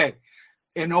 Okay.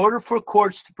 In order for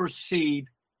courts to proceed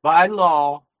by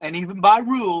law and even by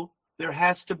rule, there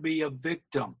has to be a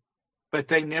victim. But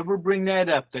they never bring that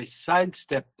up. They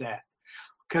sidestep that.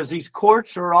 Because these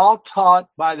courts are all taught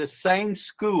by the same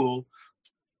school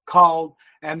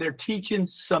and they're teaching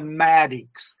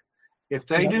semantics. If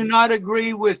they do not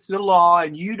agree with the law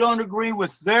and you don't agree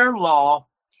with their law,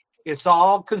 it's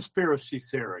all conspiracy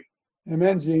theory.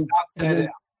 Amen, Gene. Amen.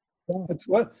 That's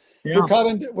what we're caught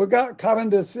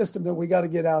into a system that we got to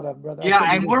get out of, brother.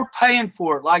 And we're paying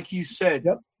for it, like you said,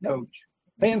 Coach.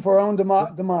 Paying for our own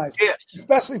demise. Yes.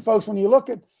 Especially, folks, when you look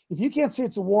at, if you can't see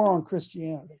it's a war on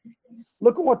Christianity,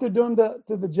 look at what they're doing to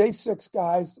the J6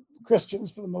 guys,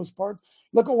 Christians for the most part.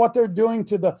 Look at what they're doing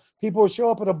to the people who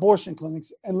show up at abortion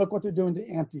clinics, and look what they're doing to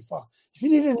Antifa. If you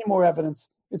need any more evidence,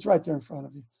 it's right there in front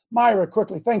of you. Myra,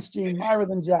 quickly. Thanks, Gene. Myra,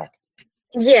 then Jack.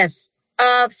 Yes.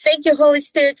 Thank you, Holy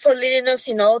Spirit, for leading us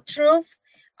in all truth.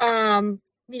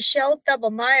 Michelle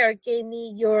Tabomeyer gave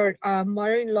me your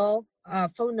mother-in-law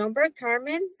phone number,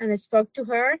 Carmen, and I spoke to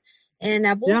her, and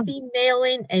I will be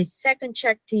mailing a second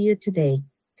check to you today.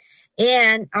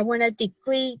 And I want to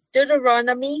decree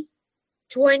Deuteronomy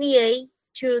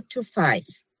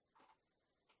 28:2-5.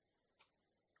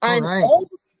 All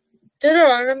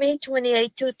Deuteronomy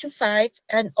 28:2-5,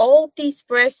 and all these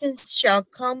blessings shall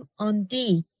come on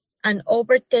thee and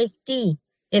overtake thee,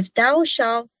 if thou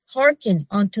shalt hearken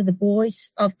unto the voice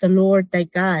of the Lord thy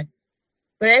God.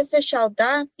 Blessed shall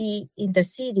thou be in the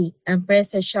city, and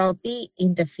blessed shall be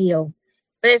in the field.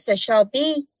 Blessed shall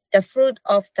be the fruit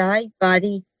of thy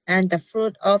body, and the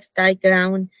fruit of thy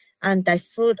ground, and the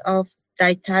fruit of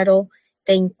thy cattle,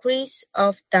 the increase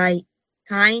of thy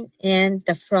kind, and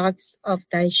the flocks of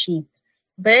thy sheep.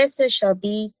 Blessed shall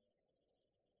be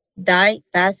thy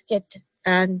basket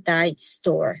and thy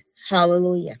store.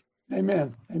 Hallelujah.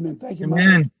 Amen. Amen. Thank you,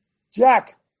 Amen. Mike.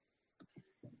 Jack.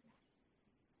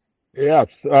 Yes.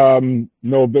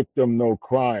 No victim, no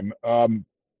crime.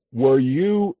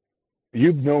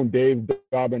 You've known Dave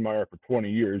Daubenmire for 20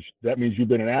 years. That means you've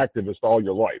been an activist all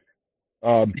your life.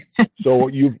 So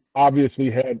you've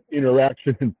obviously had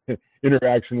interaction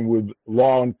with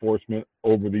law enforcement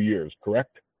over the years,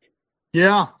 correct?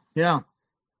 Yeah.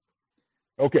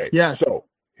 Okay. Yeah. So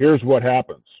here's what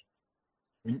happens.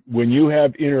 When you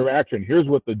have interaction, here's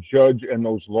what the judge and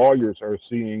those lawyers are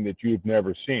seeing that you've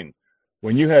never seen.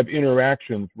 When you have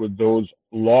interactions with those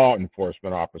law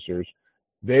enforcement officers,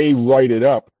 they write it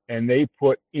up and they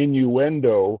put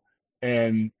innuendo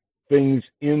and things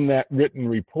in that written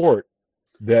report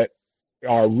that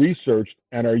are researched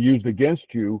and are used against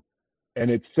you and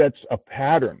it sets a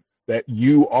pattern that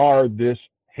you are this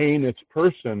heinous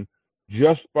person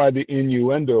just by the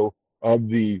innuendo of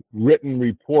the written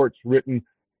reports written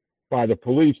by the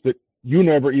police that you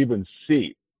never even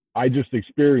see. I just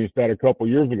experienced that a couple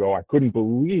years ago. I couldn't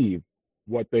believe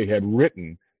what they had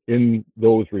written in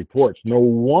those reports. No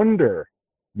wonder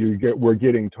we're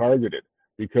getting targeted,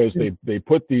 because they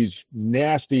put these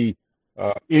nasty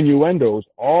innuendos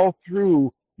all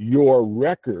through your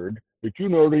record that you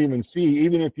don't even see,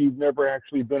 even if you've never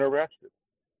actually been arrested.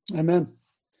 Amen.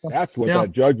 That's what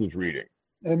that judge was reading.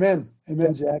 Amen.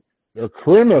 Amen, Jack. They're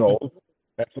criminals.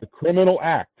 That's a criminal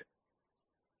act.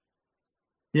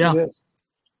 Yeah. It is.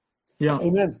 Yeah.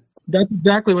 Amen. That's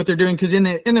exactly what they're doing, because in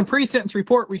the pre-sentence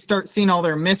report, we start seeing all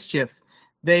their mischief.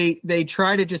 They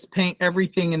try to just paint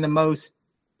everything in the most,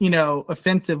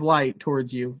 offensive light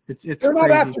towards you. It's They're not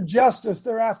crazy. after justice.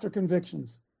 They're after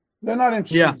convictions. They're not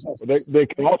interested in justice. They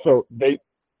can also they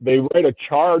write a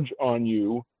charge on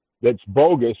you that's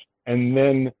bogus, and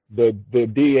then the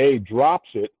DA drops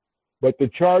it, but the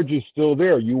charge is still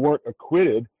there. You weren't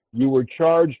acquitted. You were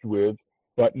charged with,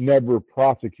 but never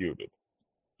prosecuted.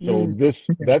 So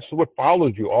that's what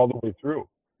follows you all the way through.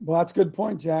 Well, that's a good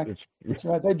point, Jack. That's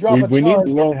right. They drop a charge. We need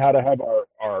to learn how to have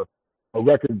our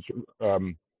records.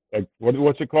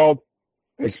 What's it called?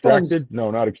 Expunged. Extracted? No,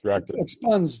 not extracted.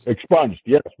 Expunged. Expunged.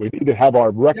 Yes, we need to have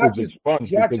our records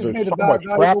expunged Jack because just there's made so a much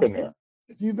crap in valuable there.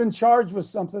 If you've been charged with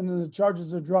something and the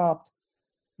charges are dropped,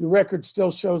 your record still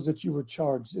shows that you were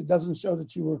charged. It doesn't show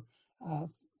that you were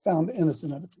found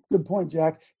innocent of it. Good point,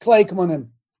 Jack. Clay, come on in.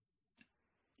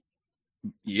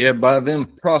 Yeah, by them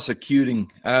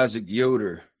prosecuting Isaac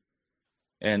Yoder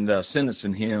and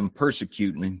sentencing him,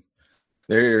 persecuting him,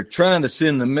 they're trying to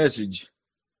send the message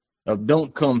of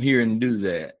don't come here and do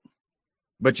that.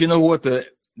 But you know what the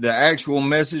actual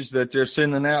message that they're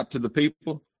sending out to the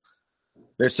people?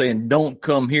 They're saying don't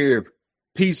come here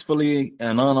peacefully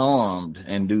and unarmed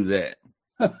and do that.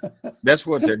 That's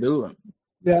what they're doing.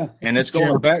 Yeah. And it's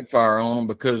going to backfire on them,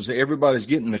 because everybody's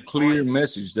getting the clear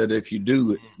message that if you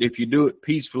do it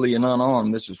peacefully and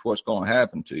unarmed, this is what's going to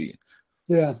happen to you.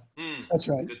 Yeah, that's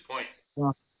right. Good point.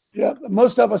 Yeah,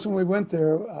 most of us, when we went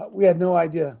there, we had no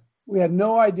idea. We had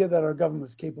no idea that our government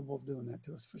was capable of doing that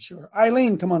to us, for sure.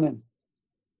 Eileen, come on in.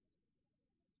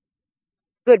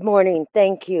 Good morning.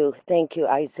 Thank you. Thank you,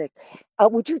 Isaac.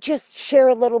 Would you just share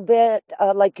a little bit,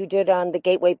 like you did on the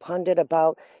Gateway Pundit,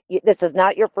 about this is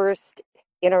not your first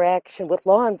interaction with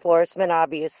law enforcement,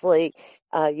 obviously.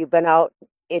 You've been out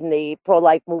in the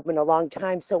pro-life movement a long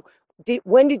time. So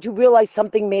when did you realize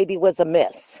something maybe was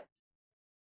amiss?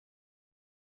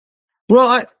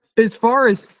 Well, as far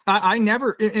as I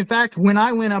never, in fact, when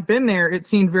I went up in there, it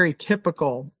seemed very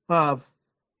typical of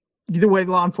the way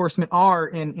law enforcement are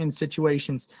in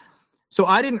situations. So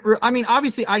I didn't,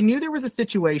 obviously I knew there was a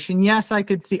situation. Yes, I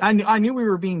could see, I knew we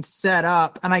were being set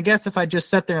up. And I guess if I just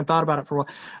sat there and thought about it for a while,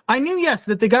 I knew, yes,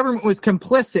 that the government was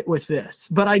complicit with this,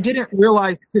 but I didn't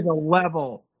realize to the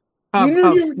level.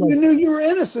 You knew you were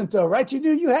innocent, though, right? You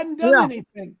knew you hadn't done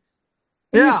anything.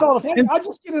 And you thought, if I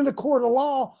just get into court of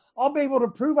law, I'll be able to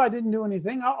prove I didn't do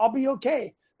anything. I'll be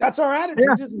okay. That's our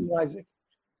attitude, isn't it, Isaac?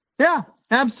 Yeah,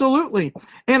 absolutely.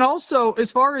 And also,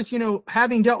 as far as,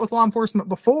 having dealt with law enforcement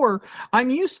before, I'm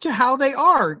used to how they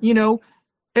are.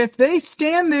 If they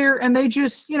stand there and they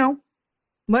just,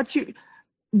 let you,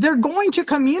 they're going to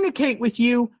communicate with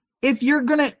you. If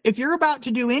you're about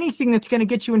to do anything that's going to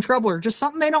get you in trouble or just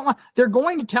something they don't want, they're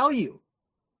going to tell you.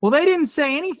 Well, they didn't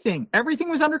say anything. Everything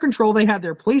was under control. They had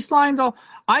their police lines all.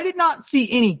 I did not see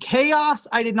any chaos.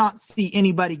 I did not see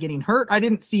anybody getting hurt. I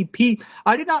did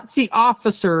not see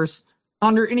officers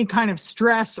under any kind of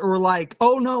stress or like,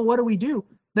 oh no, what do we do?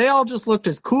 They all just looked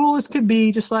as cool as could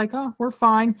be, just like, oh, we're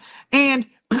fine. And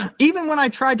even when I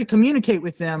tried to communicate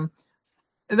with them,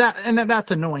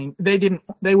 that's annoying.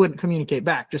 They wouldn't communicate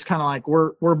back. Just kind of like,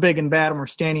 we're big and bad and we're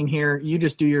standing here. You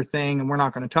just do your thing and we're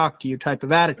not going to talk to you type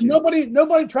of attitude.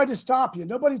 Nobody tried to stop you.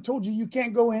 Nobody told you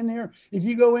can't go in here. If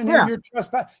you go in here, you're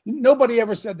trespassing. Nobody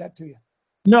ever said that to you.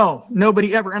 No,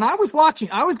 nobody ever. And I was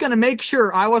watching. I was going to make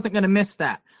sure I wasn't going to miss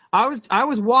that. I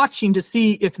was watching to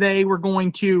see if they were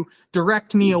going to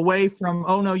direct me away from,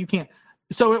 oh no, you can't.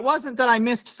 So it wasn't that I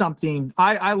missed something.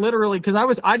 I literally,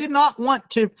 because I did not want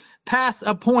to pass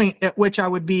a point at which I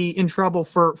would be in trouble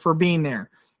for being there.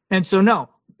 And so, no,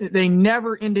 they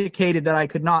never indicated that I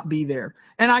could not be there.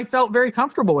 And I felt very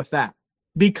comfortable with that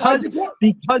because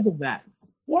of that.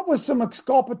 What was some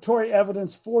exculpatory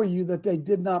evidence for you that they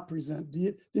did not present?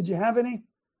 Did you have any?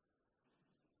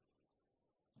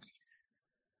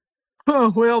 Oh,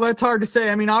 well, that's hard to say.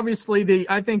 I mean, obviously,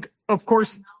 I think, of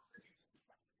course,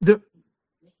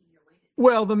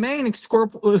 Well, the main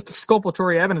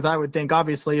exculpatory evidence, I would think,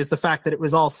 obviously, is the fact that it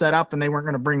was all set up and they weren't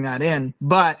going to bring that in.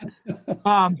 But,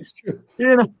 It's true.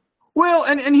 you know, well,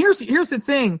 and here's the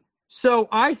thing. So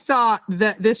I thought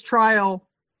that this trial,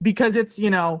 because it's, you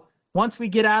know, once we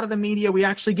get out of the media, we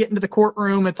actually get into the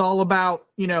courtroom. It's all about,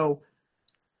 you know,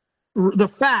 the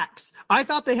facts. I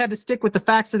thought they had to stick with the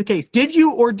facts of the case. Did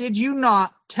you or did you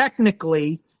not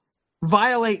technically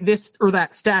violate this or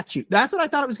that statute? That's what I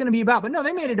thought it was going to be about. But no,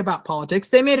 they made it about politics.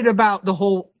 They made it about the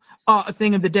whole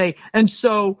thing of the day. And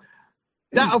so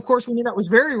that, of course, we knew that was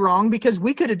very wrong, because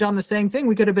we could have done the same thing.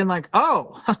 We could have been like,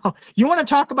 oh, you want to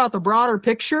talk about the broader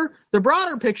picture? The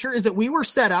broader picture is that we were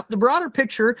set up. The broader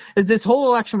picture is this whole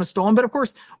election was stolen. But of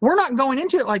course, we're not going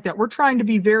into it like that. We're trying to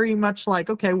be very much like,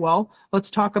 okay, well, let's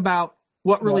talk about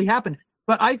what really happened.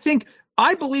 But I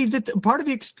believe that part of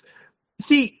the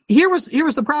here was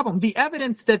the problem. The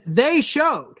evidence that they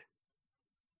showed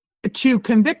to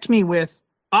convict me with,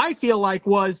 I feel like,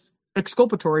 was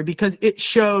exculpatory, because it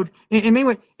showed,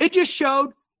 it just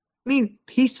showed me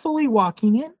peacefully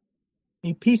walking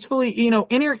in, peacefully, you know,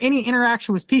 any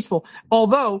interaction was peaceful.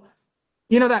 Although,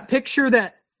 you know, that picture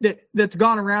that's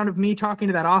gone around of me talking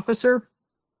to that officer,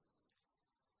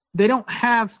 they don't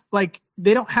have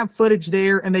footage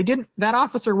there, and that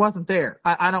officer wasn't there.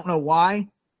 I don't know why,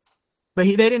 but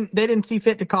they didn't see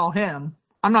fit to call him.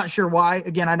 I'm not sure why.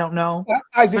 Again, I don't know.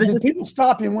 Isaac, did people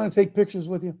stop you and want to take pictures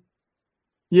with you?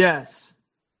 Yes.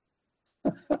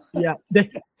 Yeah.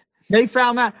 They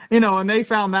found that, you know, and they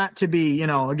found that to be, you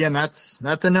know, again, that's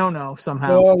a no-no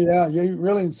somehow. Oh, yeah. You're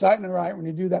really inciting a riot when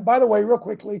you do that. By the way, real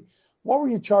quickly, what were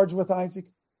you charged with, Isaac?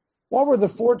 What were the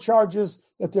 4 charges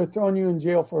that they're throwing you in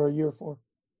jail for a year for?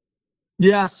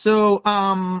 Yeah. So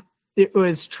it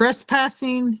was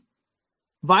trespassing,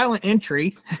 violent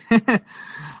entry,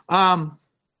 and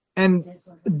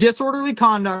disorderly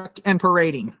conduct and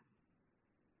parading.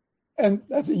 And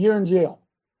that's a year in jail.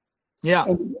 Yeah.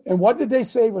 And what did they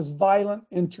say was violent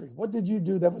entry? What did you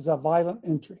do that was a violent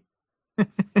entry?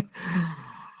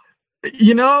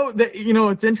 You know,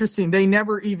 it's interesting. They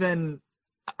never even,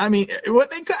 I mean,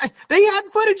 they had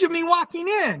footage of me walking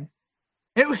in.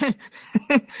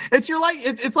 It's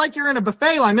like you're in a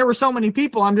buffet line. There were so many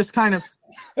people. I'm just kind of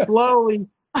slowly,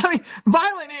 I mean,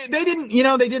 violent. They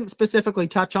didn't specifically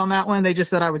touch on that one. They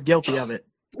just said I was guilty of it.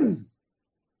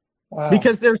 Wow.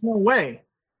 Because there's no way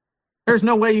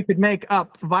you could make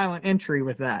up violent entry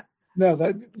with that. No,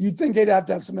 you'd think they'd have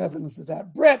to have some evidence of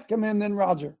that. Brett, come in, then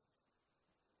Roger.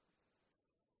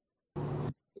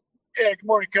 Yeah, good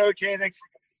morning, Coach. Hey, thanks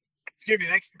for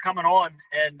coming on.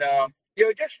 And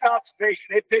just an observation.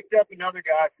 They picked up another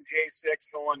guy from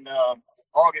J6 on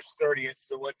August 30th,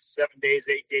 so 8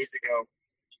 days ago.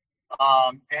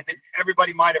 And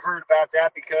everybody might have heard about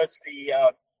that because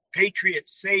the Patriot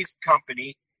Safe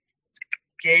Company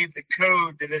gave the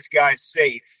code to this guy's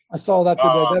safe. I saw that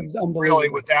today. That's unbelievable. Really,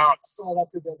 I saw that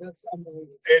today. That's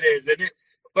unbelievable. It is, isn't it?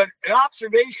 But an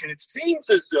observation, it seems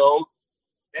as though,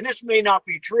 and this may not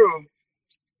be true,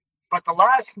 but the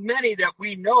last many that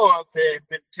we know of that have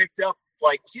been picked up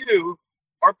like you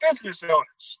are business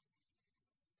owners.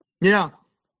 Yeah.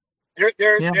 They're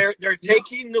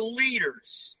taking the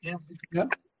leaders. Yeah.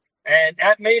 And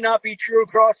that may not be true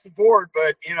across the board,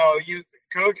 but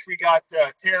Coach, we got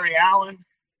Terry Allen.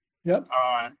 Yep.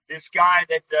 This guy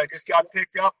that just got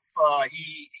picked up,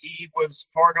 he was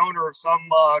part owner of some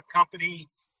company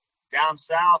down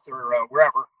south or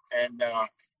wherever, and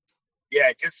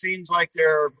it just seems like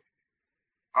they're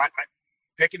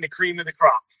picking the cream of the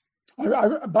crop.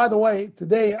 By the way,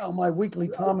 today on my weekly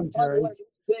commentary,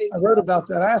 I wrote about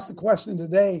that. I asked the question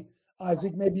today,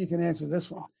 Isaac. Maybe you can answer this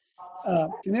one.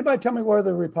 Can anybody tell me where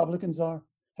the Republicans are?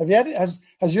 Have you had has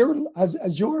your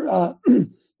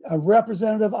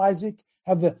representative Isaac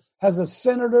has a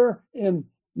senator in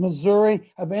Missouri?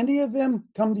 Have any of them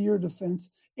come to your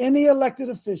defense? Any elected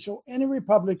official, any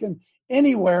Republican,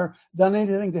 anywhere done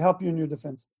anything to help you in your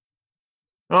defense?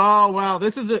 Oh wow,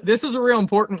 this is a real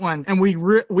important one, and we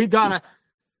gotta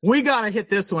hit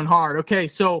this one hard. Okay,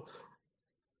 so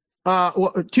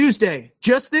Tuesday,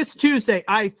 just this Tuesday,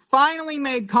 I finally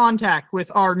made contact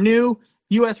with our new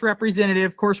U.S. representative,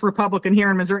 of course, Republican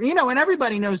here in Missouri. And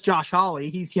everybody knows Josh Hawley.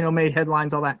 He's made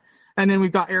headlines, all that. And then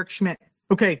we've got Eric Schmidt.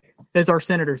 Okay, as our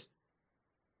senators.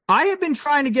 I have been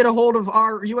trying to get a hold of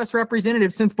our U.S.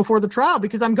 representative since before the trial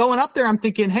because I'm going up there. I'm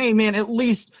thinking, hey, man,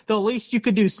 the least you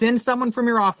could do, send someone from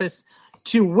your office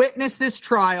to witness this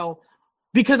trial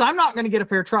because I'm not going to get a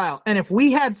fair trial. And if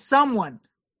we had someone,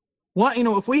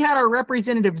 if we had our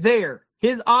representative there,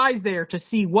 his eyes there to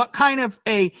see what kind of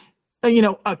a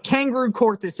kangaroo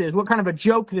court this is, what kind of a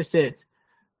joke this is,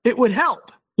 it would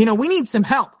help. We need some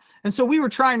help. And so we were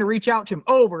trying to reach out to him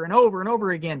over and over and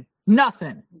over again.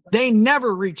 Nothing. They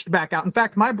never reached back out. In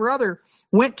fact, my brother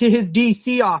went to his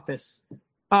D.C. office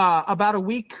about a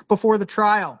week before the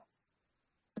trial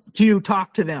to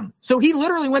talk to them. So he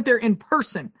literally went there in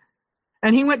person.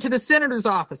 And he went to the senator's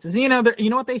offices. You know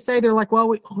what they say? They're like, well,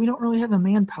 we don't really have the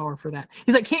manpower for that.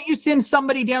 He's like, can't you send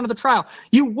somebody down to the trial?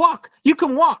 You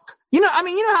can walk. You know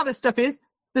how this stuff is.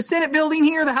 The Senate building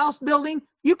here, the House building,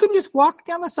 you can just walk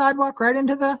down the sidewalk right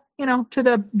into to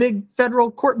the big federal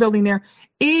court building there.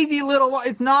 Easy little walk.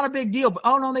 It's not a big deal. But,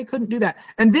 oh, no, they couldn't do that.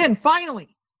 And then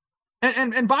finally,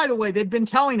 and by the way, they'd been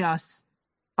telling us,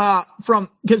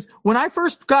 because when I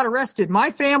first got arrested,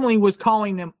 my family was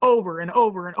calling them over and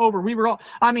over and over. We were all,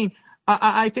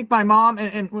 I think my mom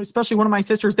and especially one of my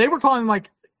sisters, they were calling like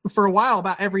for a while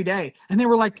about every day. And they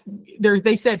were like,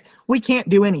 they said, we can't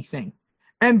do anything.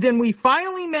 And then we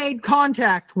finally made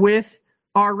contact with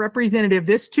our representative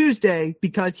this Tuesday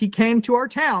because he came to our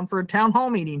town for a town hall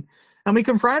meeting and we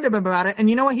confronted him about it. And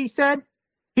you know what he said?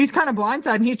 He's kind of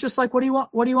blindsided and he's just like, what do you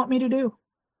want me to do?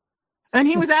 And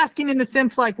he was asking in a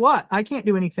sense like, what? I can't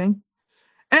do anything.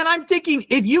 And I'm thinking,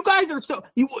 if you guys are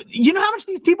you know how much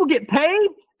these people get paid?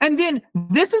 And then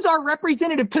this is our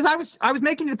representative, because I was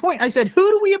making the point. I said, who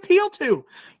do we appeal to?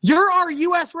 You're our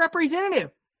U.S.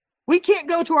 representative. We can't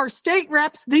go to our state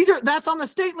reps. That's on the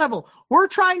state level. We're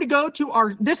trying to go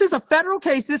to this is a federal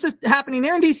case. This is happening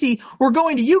there in D.C. We're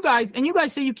going to you guys, and you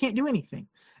guys say you can't do anything.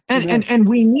 And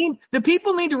the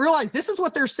people need to realize this is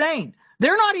what they're saying.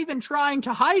 They're not even trying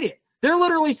to hide it. They're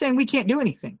literally saying we can't do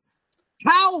anything.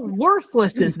 How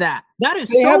worthless is that? That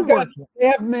is worthless. They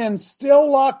have men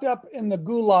still locked up in the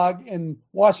gulag in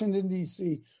Washington,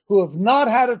 D.C., who have not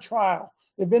had a trial.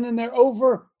 They've been in there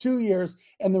over 2 years,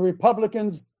 and the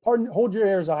Republicans, hold your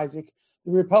ears, Isaac,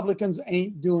 the Republicans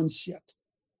ain't doing shit.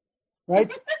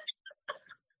 Right?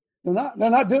 They're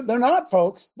not,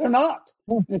 folks. They're not.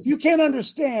 And if you can't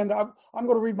understand, I'm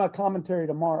going to read my commentary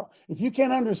tomorrow. If you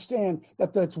can't understand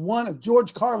that's one, as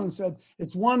George Carlin said,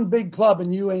 it's one big club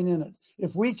and you ain't in it.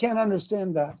 If we can't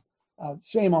understand that,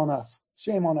 shame on us.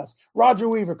 Shame on us. Roger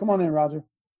Weaver, come on in, Roger.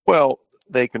 Well,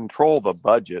 they control the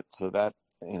budget, so that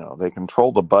they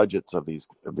control the budgets of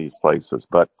these places.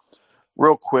 But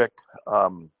real quick,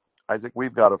 Isaac,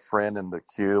 we've got a friend in the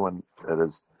queue, and that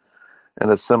is in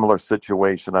a similar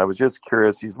situation. I was just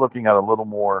curious. He's looking at a little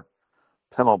more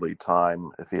penalty time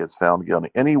if he is found guilty.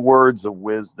 Any words of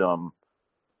wisdom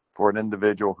for an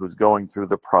individual who's going through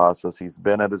the process? He's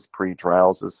been at his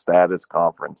pre-trials, his status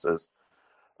conferences.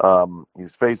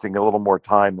 He's facing a little more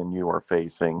time than you are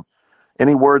facing.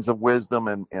 Any words of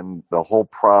wisdom in the whole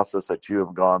process that you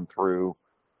have gone through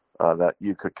that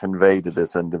you could convey to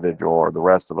this individual or the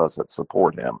rest of us that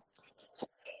support him?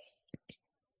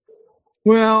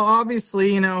 Well,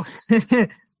 obviously, the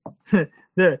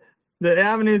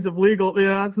avenues of legal,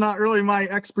 that's not really my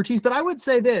expertise. But I would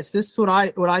say this is what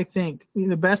I think.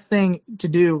 The best thing to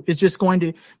do is just going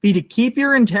to be to keep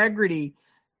your integrity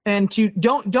and to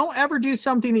don't ever do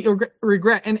something that you'll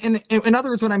regret. And in other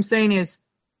words, what I'm saying is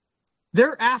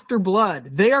they're after blood.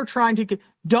 They are trying to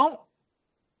don't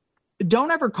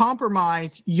ever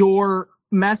compromise your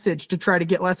message to try to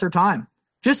get lesser time.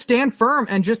 Just stand firm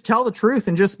and just tell the truth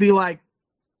and just be like,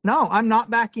 no, I'm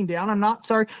not backing down. I'm not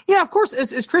sorry. Yeah, of course,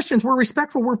 as Christians, we're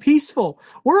respectful. We're peaceful.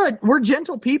 We're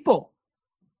gentle people.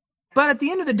 But at the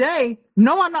end of the day,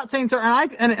 no, I'm not saying sorry.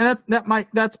 And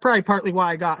that's probably partly why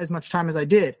I got as much time as I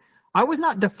did. I was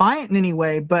not defiant in any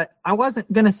way, but I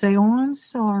wasn't going to say, oh, I'm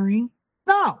sorry.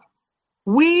 No.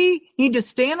 We need to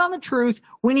stand on the truth.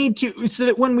 We need to, so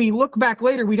that when we look back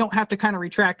later, we don't have to kind of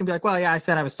retract and be like, well, yeah, I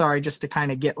said I was sorry just to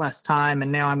kind of get less time,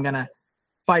 and now I'm going to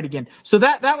fight again. So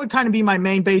that would kind of be my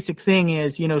main basic thing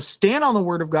is, stand on the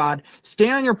word of God,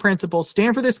 stand on your principles,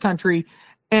 stand for this country,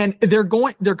 and they're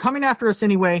coming after us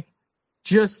anyway.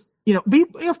 Just,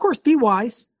 be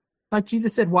wise. Like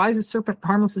Jesus said, wise as serpent,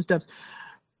 harmless as doves.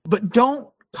 But don't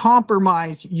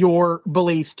compromise your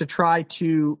beliefs to try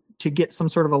to get some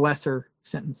sort of a lesser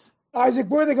sentence. Isaac,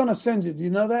 where are they going to send you? Do you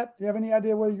know that? Do you have any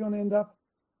idea where you're going to end up?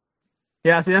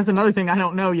 Yeah, see, that's another thing I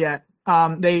don't know yet.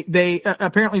 They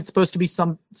apparently it's supposed to be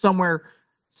somewhere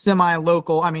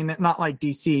semi-local. I mean, not like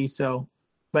DC. So,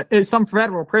 but it's some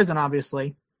federal prison,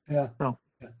 obviously. Yeah. So.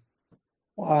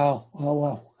 Wow. Oh,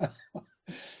 wow.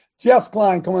 Jeff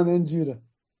Klein, come on in, Judah.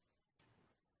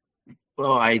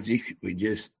 Well, Isaac,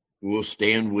 we'll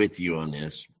stand with you on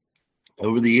this.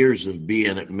 Over the years of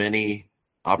being at many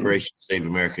Operation Save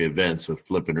America events with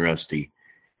Flip and Rusty,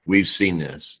 we've seen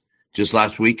this. Just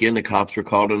last weekend, the cops were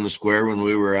called on the square when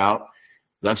we were out.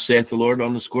 Thus saith the Lord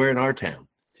on the square in our town.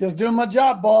 Just doing my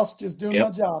job, boss. Just doing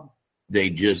my job. They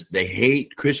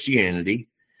hate Christianity.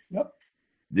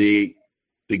 The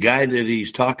guy that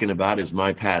he's talking about is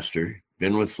my pastor.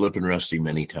 Been with Flip and Rusty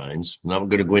many times. I'm not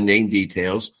going to go into any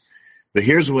details, but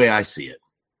here's the way I see it.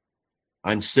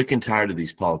 I'm sick and tired of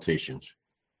these politicians.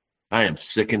 I am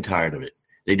sick and tired of it.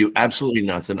 They do absolutely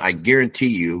nothing. I guarantee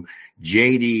you,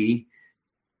 JD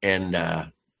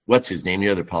and what's his name, the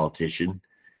other politician,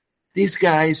 these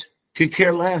guys could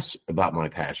care less about my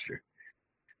pastor.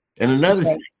 And another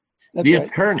thing, the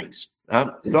attorneys.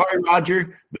 Sorry,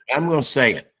 Roger, but I'm going to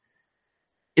say it.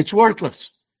 It's worthless.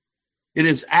 It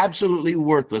is absolutely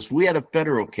worthless. We had a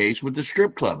federal case with the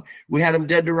strip club. We had them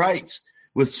dead to rights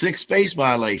with 6 face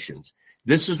violations.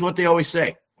 This is what they always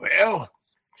say. Well,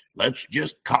 let's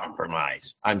just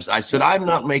compromise. I said, I'm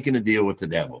not making a deal with the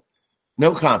devil.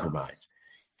 No compromise.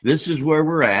 This is where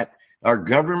we're at. Our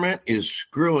government is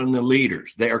screwing the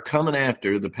leaders. They are coming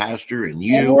after the pastor and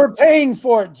you. And we're paying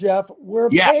for it, Jeff. We're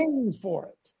paying for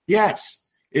it. Yes.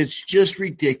 It's just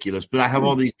ridiculous. But I have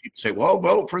all these people say, well,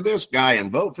 vote for this guy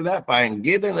and vote for that guy and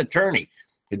get an attorney.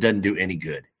 It doesn't do any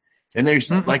good. And there's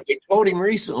like they told him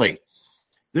recently,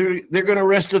 they're going to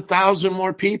arrest 1,000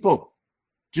 more people.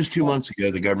 Just 2 months ago,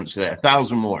 the government said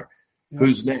 1,000 more. Yeah.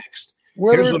 Who's next?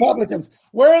 Where are the Republicans?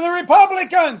 Where are the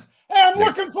Republicans? Hey, I'm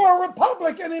looking for a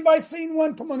Republican. Anybody seen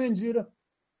one? Come on in, Judah.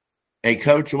 Hey,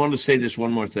 Coach, I wanted to say this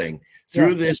one more thing.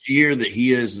 Through this year that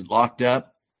he is locked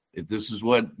up, if this is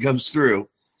what comes through,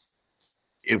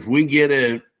 if we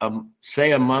get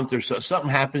say a month or so, something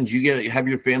happens, you have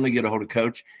your family get a hold of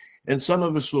Coach, and some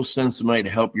of us will send somebody to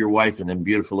help your wife and them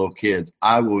beautiful little kids.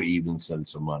 I will even send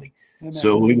some money. Amen.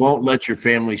 So we won't let your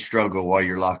family struggle while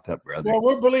you're locked up, brother. Well,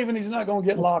 we're believing he's not going to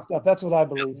get locked up. That's what I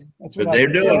believe. That's what they're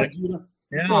doing it.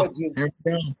 Yeah.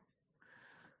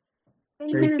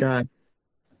 Praise God.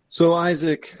 So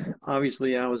Isaac,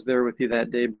 obviously I was there with you that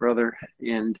day, brother.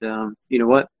 And you know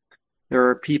what? There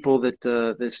are people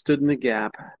that stood in the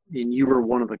gap, and you were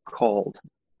one of the called.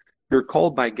 You're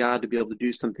called by God to be able to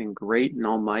do something great and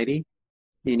almighty.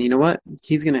 And you know what?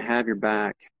 He's going to have your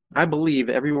back. I believe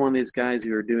every one of these guys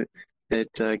who are doing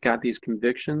that got these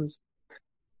convictions,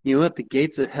 you know what? The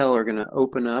gates of hell are going to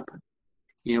open up.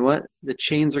 You know what? The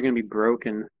chains are going to be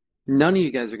broken. None of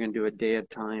you guys are going to do a day at a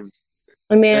time.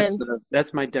 Amen.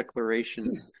 That's my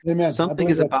declaration. Amen. Something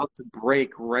is about to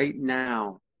break right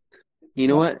now. You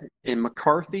know what? In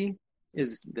McCarthy,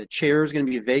 the chair is going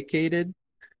to be vacated.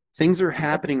 Things are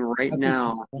happening right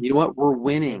now. You know what? We're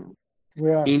winning.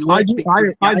 Yeah. You know what?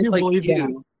 I do believe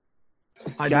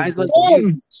that. Guys like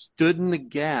you stood in the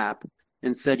gap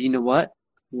and said, you know what?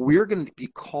 We're going to be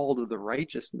called to the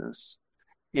righteousness.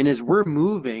 And as we're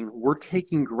moving, we're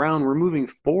taking ground, we're moving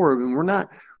forward, and we're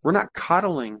not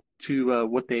coddling to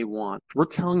what they want. We're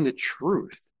telling the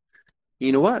truth.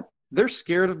 You know what? They're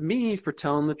scared of me for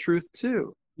telling the truth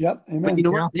too. Yep. Amen. But you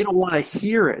know what? They don't want to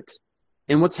hear it.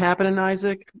 And what's happening,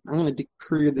 Isaac? I'm going to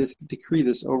decree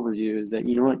this over you, is that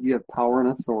you know what? You have power and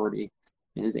authority.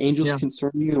 And his angels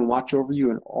concern you and watch over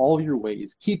you in all your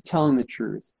ways. Keep telling the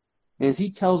truth. And as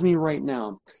he tells me right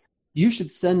now, you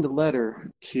should send a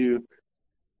letter to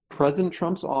President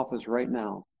Trump's office right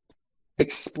now,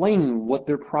 explaining what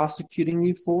they're prosecuting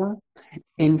you for,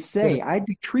 and say, I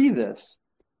decree this.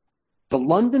 The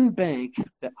London bank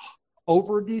that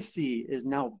over DC is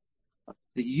now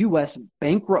the U.S.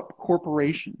 bankrupt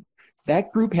corporation.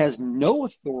 That group has no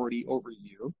authority over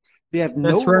you. They have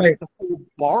no right to hold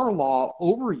bar law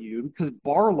over you because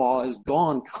bar law is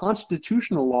gone.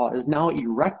 Constitutional law is now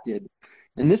erected.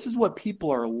 And this is what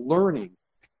people are learning.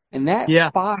 And that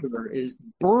fire is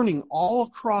burning all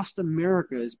across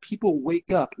America as people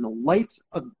wake up and the lights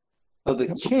of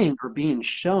the King are being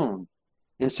shown.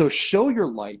 And so show your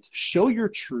light, show your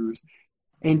truth,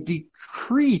 and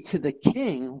decree to the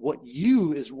King what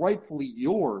is rightfully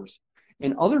yours.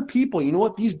 And other people, you know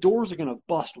what? These doors are going to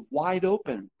bust wide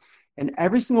open. And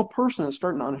every single person is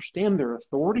starting to understand their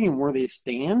authority and where they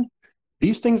stand.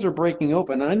 These things are breaking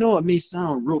open. And I know it may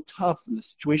sound real tough in the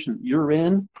situation you're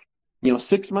in. You know,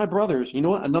 6 of my brothers, you know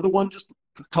what? Another one just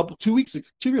 2 or 3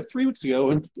 weeks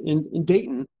ago in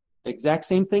Dayton, the exact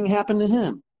same thing happened to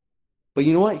him. But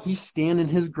you know what? He's standing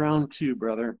his ground too,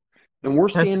 brother. And we're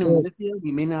standing with you.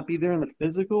 We may not be there in the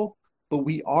physical, but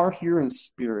we are here in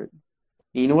spirit.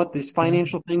 And you know what? These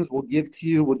financial things we'll give to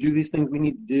you. We'll do these things we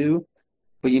need to do.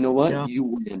 But you know what? Yeah. You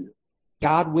win.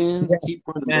 God wins. Yeah. Keep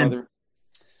running, brother.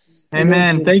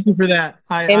 Amen. Thank you for that.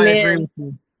 I agree with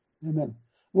you. Amen.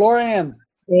 Laura Ann.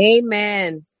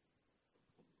 Amen.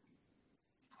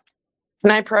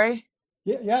 Can I pray?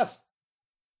 Yes.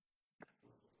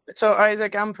 So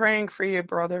Isaac, I'm praying for you,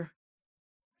 brother.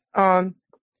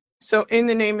 So in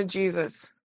the name of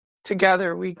Jesus,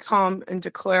 together we come and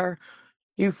declare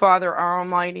you, Father, are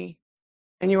almighty,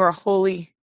 and you are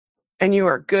holy, and you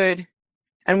are good.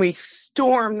 And we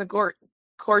storm the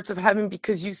courts of heaven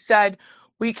because you said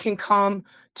we can come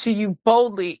to you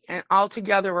boldly, and all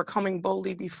together we're coming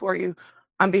boldly before you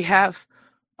on behalf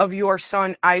of your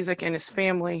son, Isaac, and his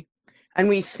family. And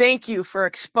we thank you for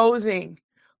exposing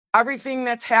everything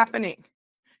that's happening.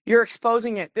 You're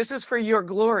exposing it. This is for your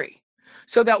glory,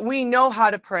 so that we know how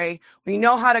to pray, we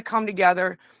know how to come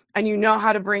together, and you know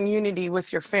how to bring unity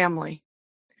with your family.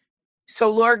 So,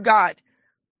 Lord God,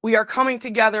 we are coming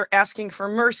together asking for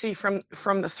mercy from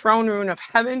the throne room of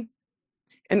heaven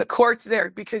in the courts there,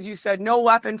 because you said no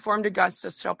weapon formed against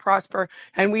us shall prosper.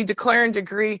 And we declare and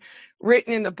decree,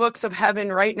 written in the books of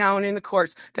heaven right now and in the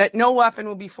courts, that no weapon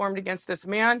will be formed against this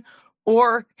man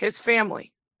or his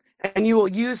family. And you will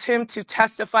use him to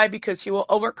testify, because he will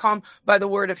overcome by the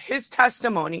word of his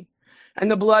testimony and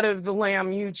the blood of the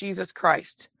Lamb, you, Jesus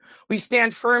Christ. We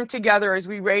stand firm together as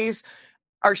we raise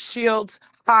our shields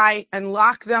high and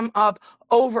lock them up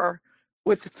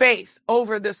with faith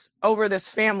over this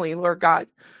family, Lord God,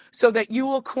 so that you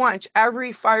will quench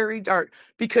every fiery dart,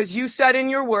 because you said in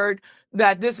your word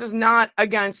that this is not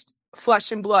against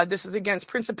flesh and blood. This is against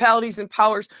principalities and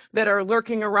powers that are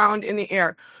lurking around in the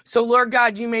air. So, Lord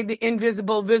God, you made the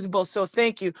invisible visible. So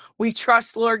thank you. We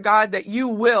trust, Lord God, that you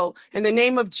will, in the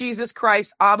name of Jesus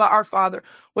Christ, Abba, our Father,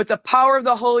 with the power of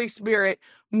the Holy Spirit,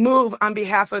 move on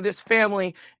behalf of this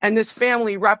family. And this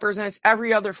family represents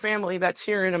every other family that's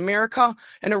here in America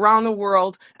and around the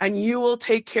world. And you will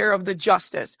take care of the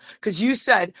justice, because you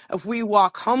said if we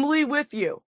walk humbly with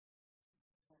you,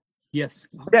 yes,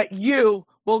 that you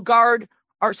will guard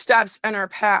our steps and our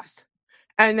path.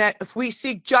 And that if we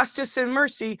seek justice and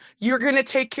mercy, you're going to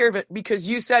take care of it, because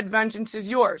you said vengeance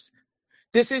is yours.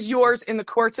 This is yours in the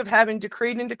courts of heaven,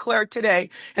 decreed and declared today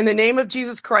in the name of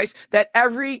Jesus Christ, that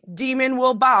every demon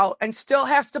will bow and still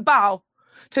has to bow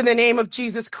to the name of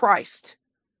Jesus Christ.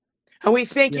 And we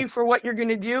thank you for what you're going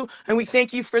to do. And we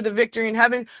thank you for the victory in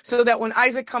heaven, so that when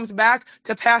Isaac comes back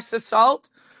to pass the salt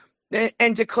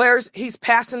and declares he's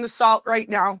passing the salt right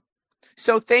now.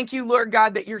 So thank you, Lord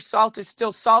God, that your salt is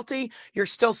still salty. You're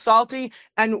still salty.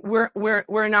 And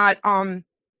we're not,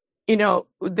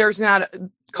 there's not,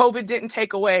 COVID didn't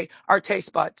take away our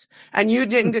taste buds, and you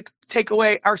didn't take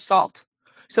away our salt.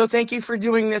 So thank you for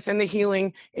doing this and the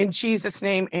healing in Jesus'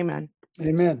 name. Amen.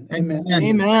 Amen.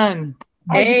 Amen.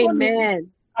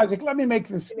 Amen. Isaac, let me make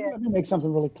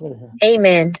something really clear here.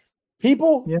 Amen.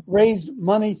 People raised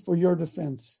money for your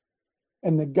defense,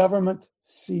 and the government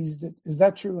seized it. Is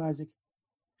that true, Isaac?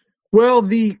 Well,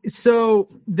 so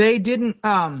they didn't.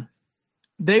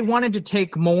 They wanted to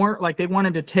take more, like they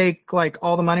wanted to take like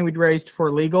all the money we'd raised for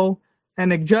legal,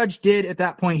 and the judge did at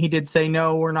that point. He did say,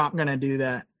 "No, we're not going to do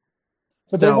that."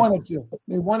 But they wanted to.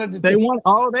 They wanted to. They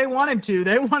wanted to.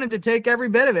 They wanted to take every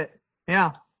bit of it.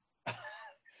 Yeah.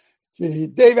 Gee,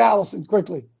 Dave Allison,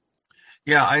 quickly.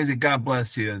 Yeah, Isaac, God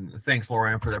bless you, and thanks,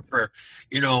 Lauren, for that prayer.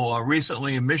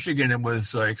 Recently in Michigan, it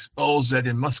was exposed that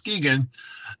in Muskegon,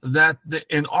 that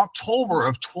in October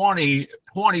of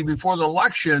 2020, before the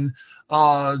election,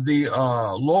 the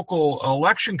local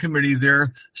election committee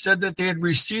there said that they had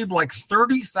received like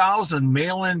 30,000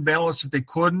 mail-in ballots that they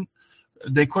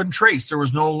couldn't trace. There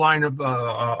was no line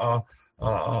of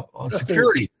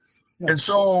security. And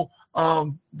so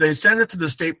they sent it to the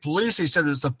state police. They said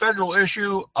it's a federal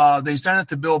issue. They sent it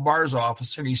to Bill Barr's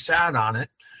office, and he sat on it.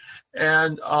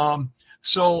 And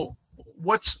so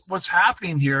what's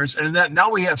happening here is, and that now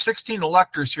we have 16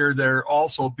 electors here that are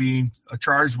also being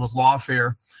charged with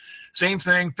lawfare. Same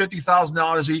thing,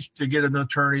 $50,000 each to get an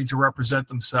attorney to represent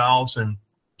themselves, and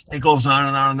it goes on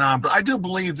and on and on. But I do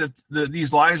believe that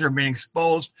these lies are being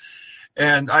exposed.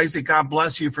 And Isaac, God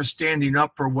bless you for standing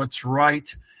up for what's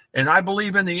right. And I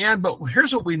believe in the end, but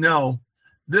here's what we know.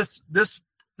 This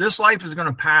life is going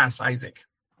to pass, Isaac.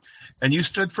 And you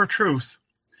stood for truth.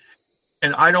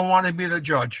 And I don't want to be the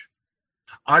judge.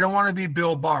 I don't want to be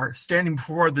Bill Barr standing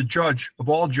before the judge of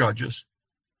all judges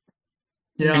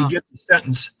and get the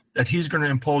sentence that he's going to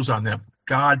impose on them.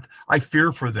 God, I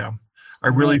fear for them. I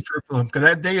really fear for them, because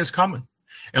that day is coming.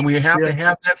 And we have to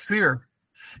have that fear.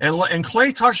 And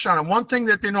Clay touched on it. One thing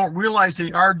that they don't realize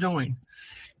they are doing,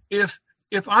 if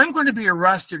I'm going to be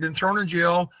arrested and thrown in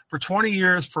jail for 20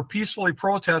 years for peacefully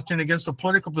protesting against a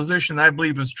political position I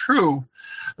believe is true,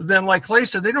 then like Clay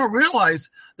said, they don't realize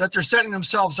that they're setting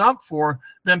themselves up for,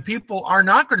 then people are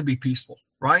not going to be peaceful,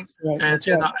 right?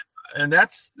 And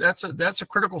that's a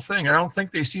critical thing. I don't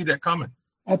think they see that coming.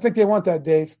 I think they want that,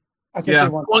 Dave. I think they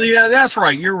want that. Well, yeah, that's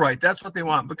right. You're right. That's what they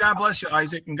want. But God bless you,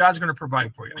 Isaac, and God's going to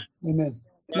provide for you. Amen.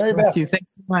 Mary Beth. Thank you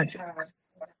so much.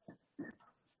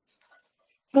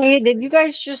 Hey, did you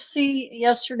guys just see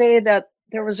yesterday that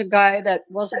there was a guy that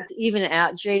wasn't even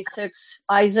at J6,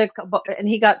 Isaac, and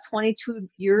he got 22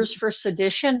 years for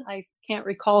sedition. I can't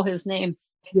recall his name.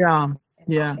 Yeah.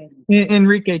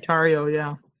 Enrique Tarrio,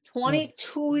 yeah.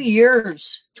 22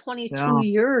 years. 22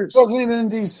 years. He wasn't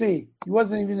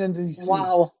even in D.C.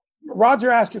 Wow. Roger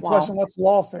asked a question, what's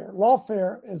lawfare?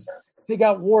 Lawfare is they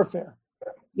got warfare.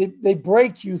 They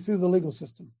break you through the legal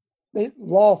system.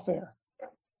 Lawfare.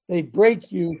 They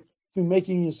break you through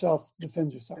making yourself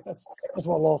defend yourself. That's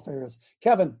what lawfare is.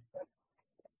 Kevin.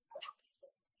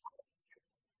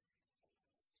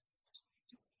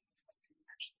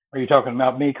 Are you talking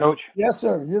about me, Coach? Yes,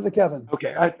 sir. You're the Kevin.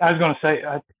 Okay. I was going to say,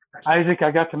 Isaac,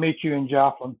 I got to meet you in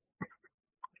Joplin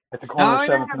at the corner of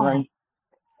 7th and Range.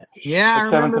 Yeah, I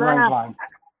remember 7th and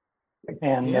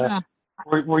Range that. line.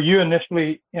 And were you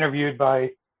initially interviewed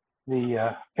by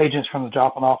the agents from the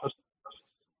Joplin office?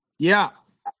 Yeah.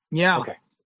 Okay.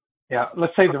 Yeah.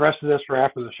 Let's save the rest of this for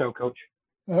after the show, Coach.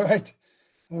 All right,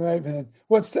 man.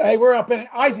 Hey, we're up in it.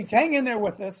 Isaac, hang in there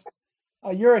with us.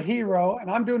 You're a hero,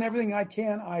 and I'm doing everything I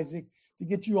can, Isaac, to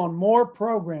get you on more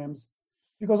programs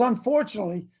because,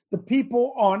 unfortunately, the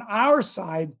people on our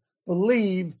side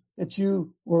believe that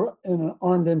you were in an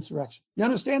armed insurrection. You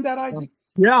understand that, Isaac?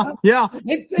 Yeah.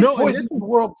 They poisoned the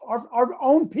world. Our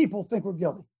own people think we're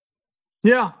guilty.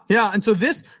 Yeah. And so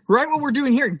this, right, what we're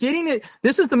doing here, getting it,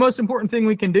 this is the most important thing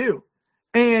we can do.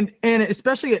 And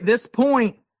especially at this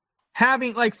point,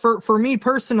 having, like, for me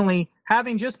personally,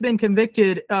 having just been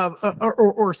convicted of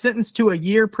or sentenced to a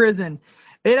year prison,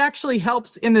 it actually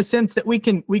helps in the sense that we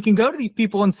can go to these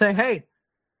people and say, hey,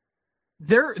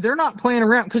 they're not playing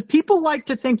around, because people like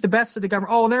to think the best of the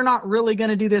government. Oh, they're not really going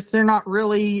to do this. They're not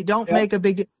really, make a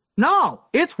big deal. No,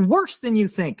 it's worse than you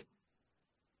think.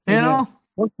 You know,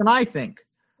 worse than I think.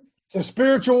 It's a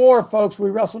spiritual war, folks.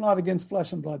 We wrestle not against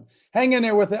flesh and blood. Hang in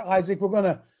there with it, Isaac.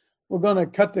 We're gonna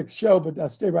cut the show, but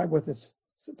stay right with us,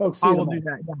 folks. See you I will do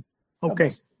that. Yeah.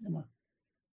 Okay.